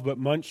dissolve, but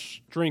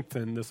much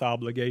strengthen this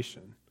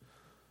obligation.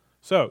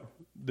 So,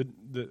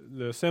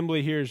 the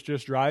assembly here is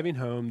just driving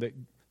home that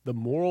the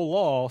moral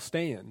law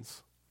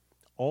stands.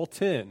 All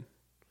 10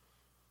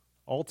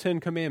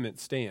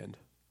 commandments stand.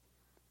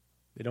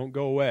 They don't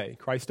go away.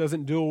 Christ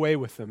doesn't do away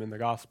with them in the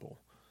gospel.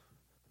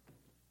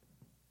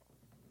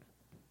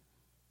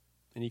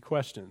 Any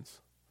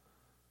questions?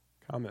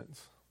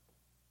 Comments?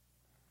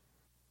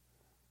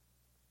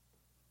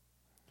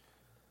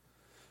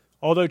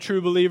 Although true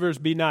believers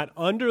be not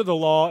under the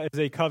law as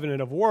a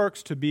covenant of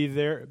works to be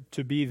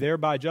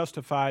thereby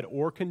justified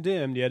or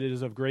condemned, yet it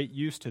is of great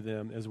use to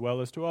them as well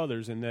as to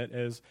others, in that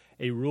as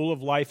a rule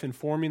of life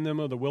informing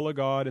them of the will of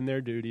God and their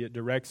duty, it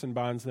directs and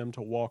binds them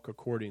to walk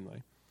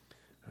accordingly.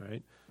 All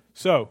right.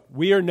 So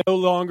we are no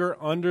longer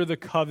under the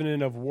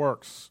covenant of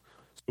works.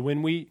 So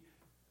when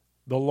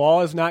the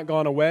law has not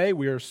gone away,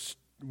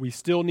 we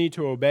still need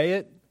to obey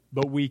it,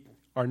 but we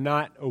are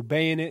not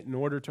obeying it in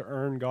order to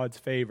earn God's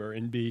favor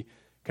and be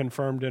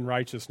confirmed in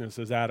righteousness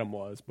as Adam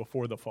was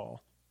before the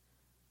fall.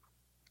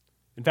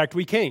 In fact,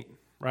 we can't,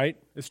 right?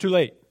 It's too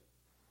late.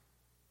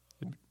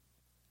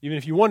 Even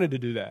if you wanted to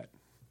do that,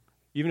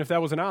 even if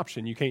that was an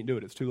option, you can't do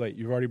it. It's too late.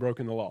 You've already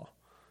broken the law.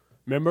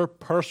 Remember,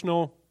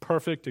 personal,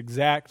 perfect,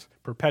 exact,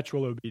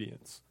 perpetual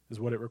obedience is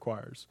what it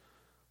requires.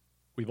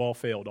 We've all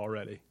failed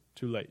already.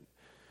 Too late.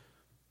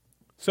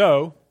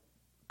 So,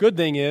 good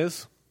thing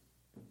is,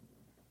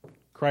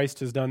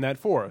 Christ has done that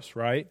for us,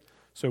 right?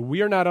 So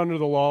we are not under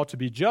the law to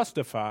be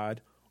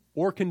justified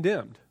or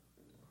condemned.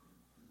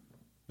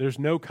 There's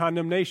no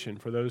condemnation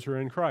for those who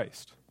are in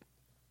Christ.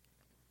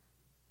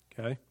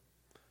 Okay?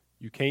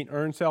 You can't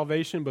earn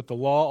salvation, but the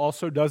law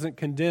also doesn't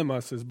condemn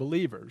us as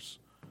believers.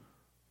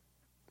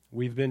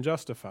 We've been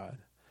justified.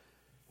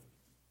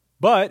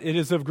 But it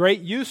is of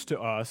great use to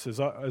us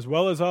as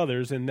well as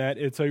others in that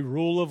it's a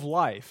rule of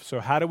life. So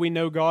how do we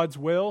know God's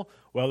will?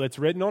 Well, it's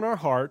written on our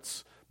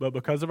hearts, but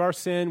because of our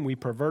sin, we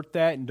pervert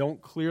that and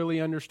don't clearly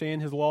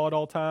understand His law at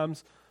all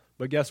times.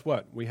 But guess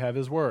what? We have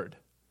His Word,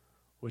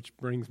 which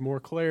brings more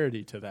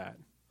clarity to that.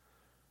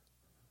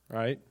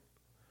 Right?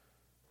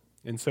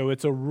 And so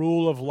it's a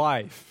rule of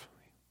life.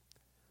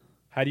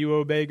 How do you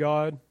obey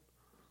God?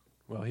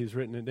 Well, He's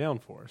written it down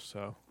for us,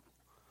 so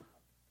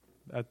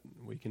that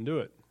we can do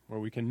it, or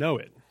we can know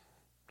it.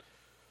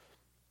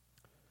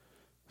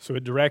 So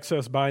it directs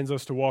us, binds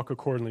us to walk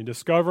accordingly,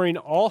 discovering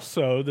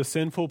also the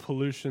sinful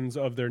pollutions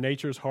of their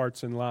natures,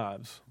 hearts, and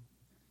lives.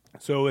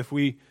 So if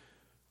we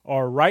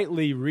are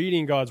rightly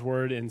reading God's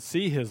Word and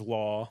see His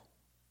law,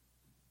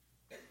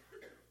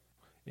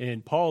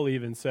 and Paul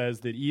even says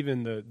that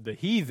even the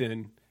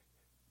heathen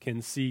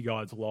can see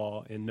God's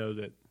law and know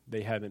that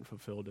they haven't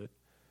fulfilled it.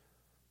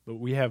 But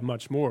we have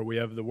much more. We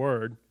have the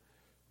Word.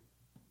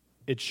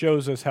 It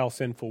shows us how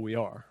sinful we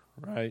are,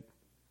 right?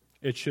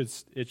 It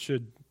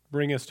should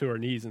bring us to our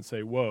knees and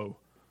say, whoa,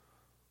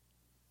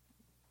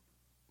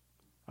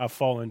 I've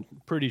fallen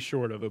pretty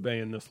short of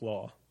obeying this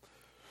law.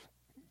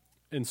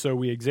 And so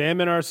we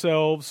examine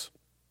ourselves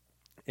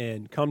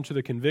and come to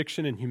the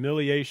conviction and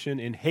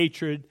humiliation and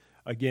hatred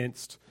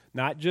against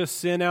not just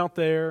sin out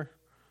there,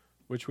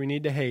 which we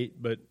need to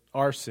hate, but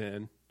our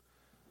sin.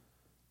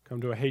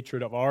 Come to a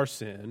hatred of our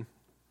sin.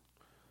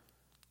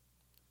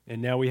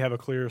 And now we have a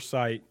clearer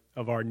sight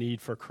of our need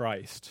for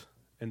Christ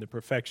and the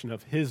perfection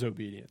of His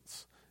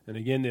obedience. And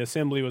again, the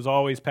assembly was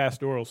always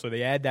pastoral, so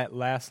they add that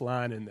last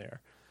line in there.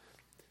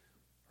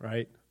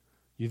 Right?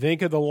 You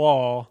think of the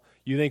law,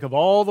 you think of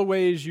all the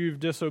ways you've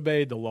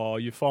disobeyed the law,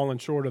 you've fallen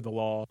short of the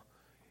law,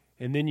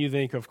 and then you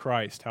think of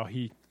Christ, how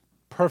He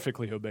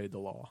perfectly obeyed the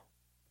law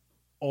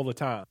all the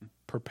time.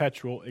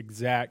 Perpetual,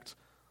 exact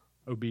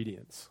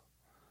obedience.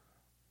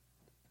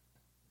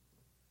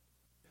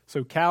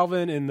 So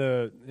Calvin in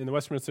the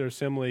Westminster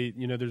Assembly,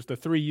 there's the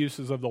three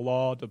uses of the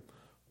law.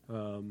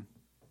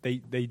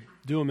 They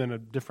do them in a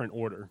different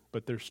order,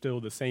 but they're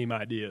still the same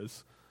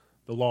ideas.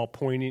 The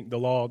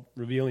law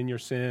revealing your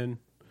sin,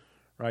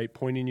 right,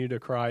 pointing you to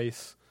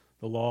Christ.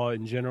 The law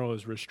in general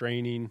is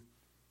restraining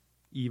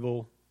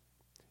evil,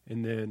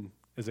 and then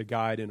as a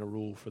guide and a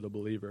rule for the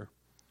believer.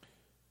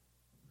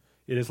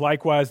 It is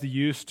likewise the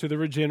use to the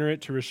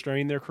regenerate to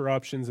restrain their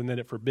corruptions, and that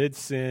it forbids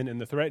sin,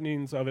 and the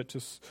threatenings of it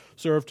to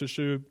serve to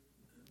shew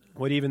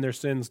what even their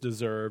sins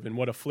deserve, and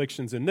what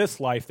afflictions in this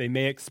life they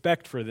may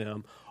expect for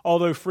them,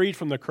 although freed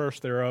from the curse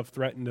thereof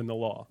threatened in the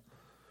law.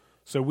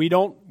 So we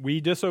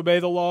disobey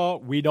the law,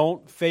 we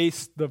don't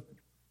face the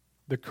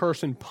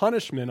curse and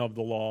punishment of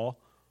the law,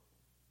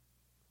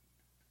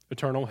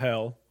 eternal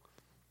hell,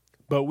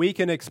 but we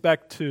can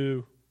expect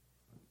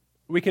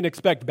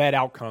bad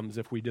outcomes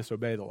if we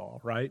disobey the law,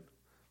 right?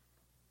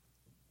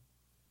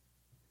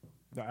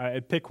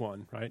 I'd pick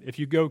one, right? If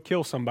you go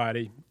kill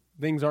somebody,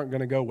 things aren't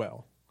going to go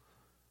well.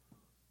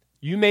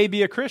 You may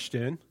be a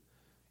Christian,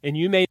 and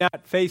you may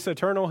not face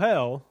eternal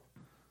hell,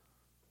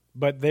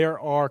 but there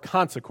are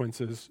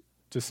consequences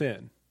to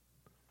sin.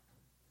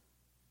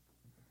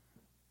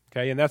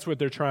 Okay, and that's what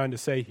they're trying to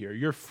say here.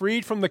 You're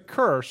freed from the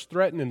curse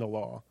threatened in the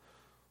law.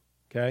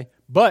 Okay,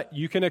 but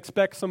you can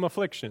expect some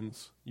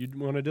afflictions. You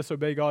want to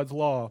disobey God's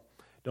law,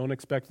 don't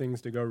expect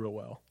things to go real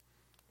well.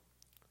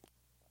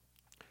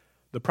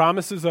 The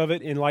promises of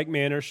it in like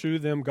manner shew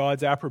them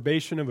God's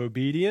approbation of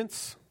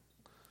obedience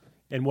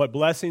and what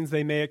blessings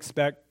they may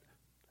expect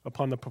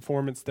upon the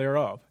performance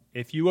thereof.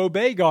 If you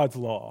obey God's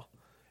law,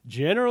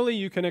 generally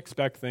you can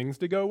expect things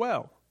to go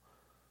well.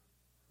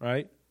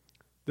 Right?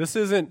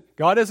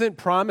 God isn't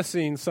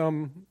promising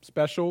some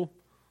special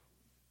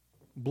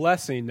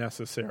blessing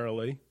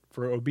necessarily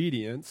for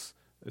obedience.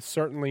 It's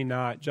certainly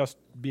not just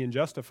being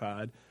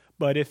justified,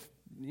 but if,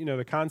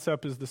 the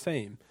concept is the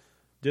same.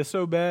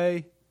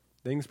 Disobey,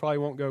 things probably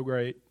won't go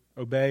great.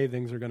 Obey,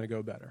 things are going to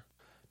go better.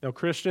 Now,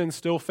 Christians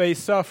still face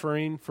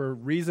suffering for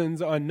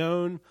reasons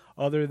unknown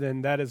other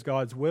than that is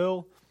God's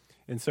will.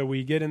 And so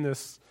we get in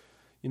this,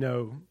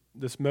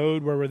 this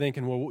mode where we're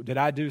thinking, well, did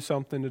I do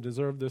something to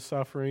deserve this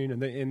suffering?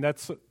 And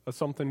that's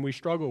something we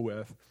struggle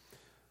with.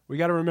 We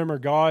got to remember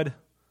God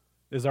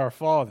is our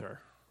Father,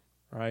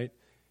 right?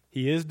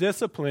 He is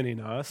disciplining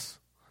us,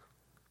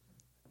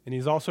 and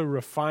He's also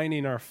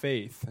refining our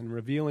faith and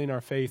revealing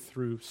our faith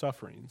through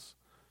sufferings.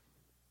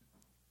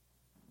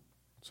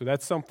 So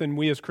that's something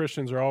we as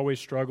Christians are always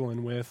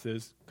struggling with,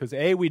 is because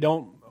we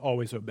don't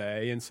always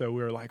obey, and so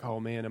we're like, oh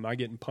man, am I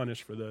getting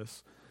punished for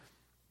this?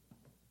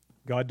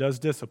 God does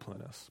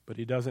discipline us, but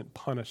He doesn't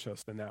punish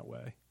us in that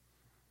way.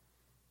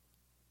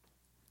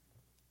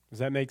 Does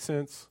that make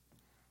sense?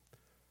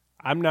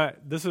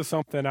 This is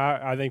something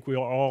I think we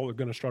all are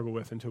going to struggle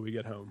with until we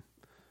get home.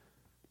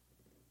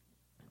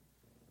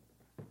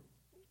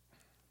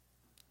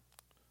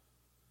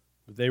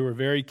 But they were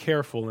very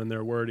careful in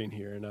their wording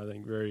here, and I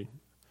think very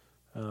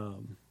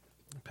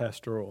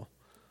pastoral.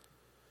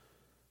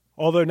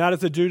 Although not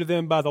as a due to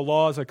them by the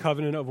law as a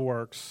covenant of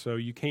works, so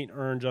you can't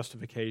earn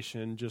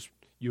justification.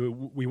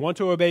 We want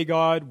to obey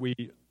God. We,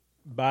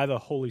 by the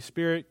Holy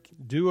Spirit,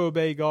 do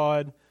obey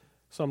God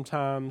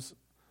sometimes,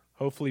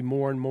 hopefully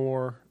more and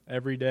more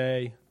every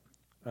day,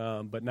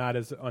 but not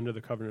as under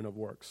the covenant of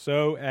works.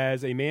 So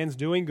as a man's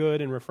doing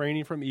good and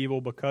refraining from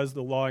evil because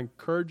the law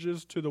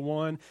encourages to the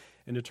one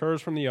and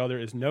deters from the other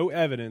is no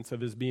evidence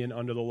of his being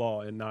under the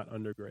law and not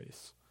under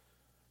grace.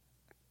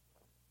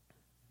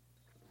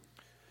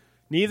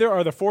 Neither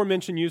are the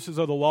aforementioned uses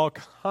of the law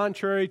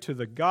contrary to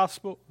the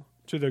gospel,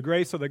 to the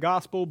grace of the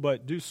gospel,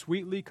 but do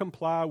sweetly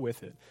comply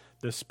with it.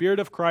 The Spirit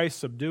of Christ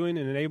subduing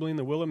and enabling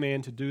the will of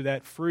man to do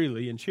that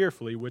freely and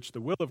cheerfully, which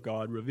the will of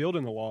God, revealed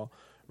in the law,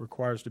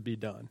 requires to be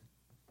done.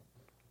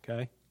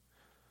 Okay?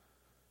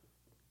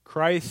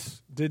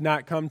 Christ did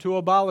not come to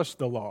abolish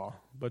the law,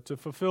 but to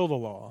fulfill the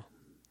law.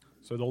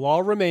 So the law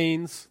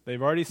remains.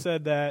 They've already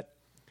said that.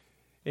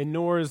 And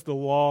nor is the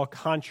law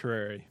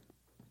contrary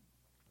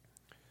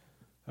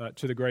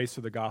to the grace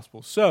of the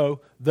gospel. So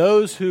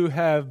those who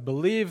have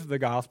believed the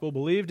gospel,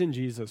 believed in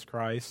Jesus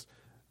Christ,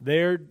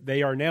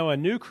 they are now a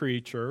new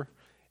creature,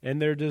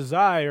 and their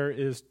desire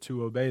is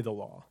to obey the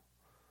law.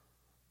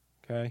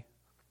 Okay?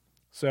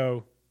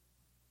 So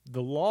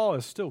the law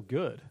is still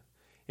good.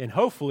 And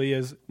hopefully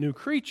as new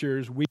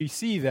creatures, we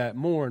see that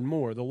more and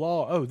more. The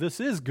law,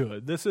 this is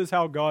good. This is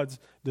how God's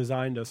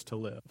designed us to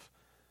live.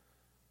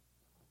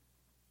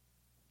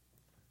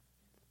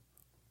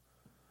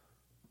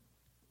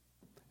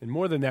 And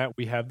more than that,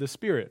 we have the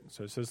Spirit.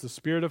 So it says the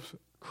Spirit of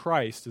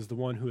Christ is the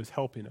one who is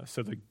helping us.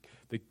 So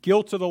the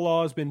guilt of the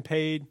law has been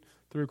paid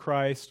through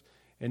Christ,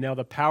 and now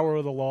the power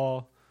of the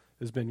law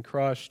has been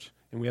crushed,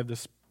 and we have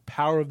this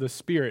power of the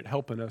Spirit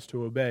helping us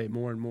to obey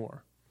more and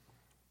more.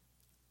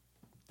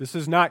 This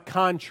is not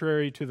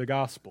contrary to the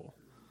gospel.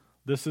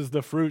 This is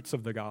the fruits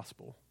of the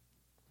gospel.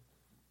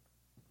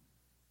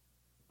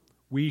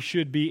 We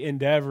should be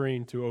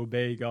endeavoring to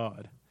obey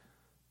God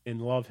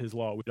and love His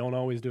law. We don't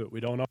always do it. We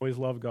don't always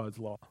love God's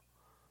law.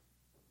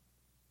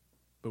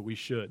 But we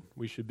should.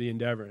 We should be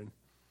endeavoring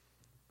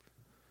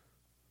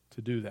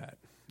to do that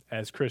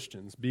as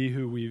Christians. Be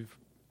who we've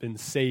been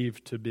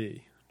saved to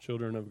be,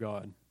 children of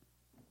God.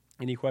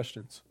 Any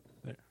questions?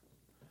 There.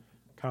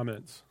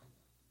 Comments?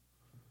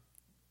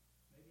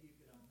 Maybe you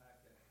could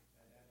unpack that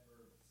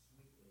adverb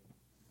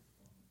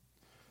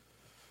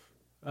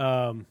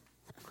sweetly.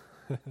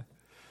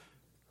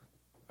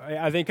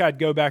 I think I'd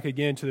go back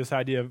again to this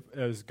idea of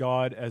as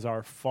God, as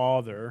our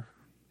Father,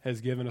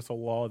 has given us a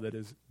law that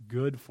is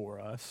good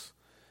for us.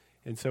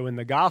 And so in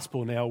the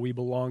gospel now, we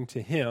belong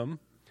to Him.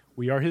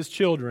 We are His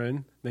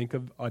children. Think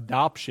of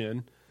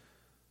adoption.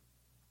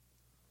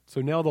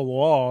 So now the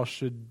law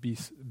should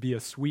be a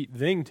sweet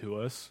thing to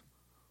us,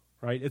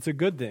 right? It's a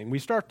good thing. We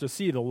start to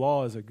see the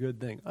law as a good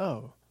thing.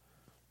 Oh,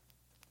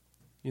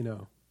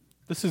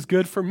 this is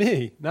good for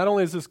me. Not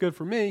only is this good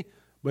for me,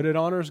 but it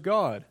honors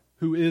God,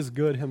 who is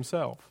good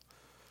Himself.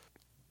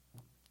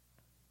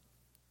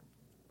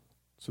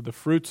 So the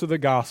fruits of the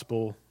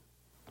gospel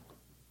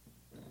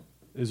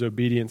is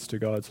obedience to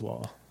God's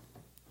law.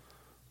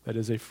 That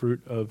is a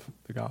fruit of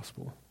the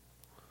gospel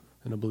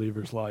in a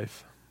believer's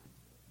life.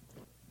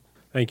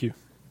 Thank you.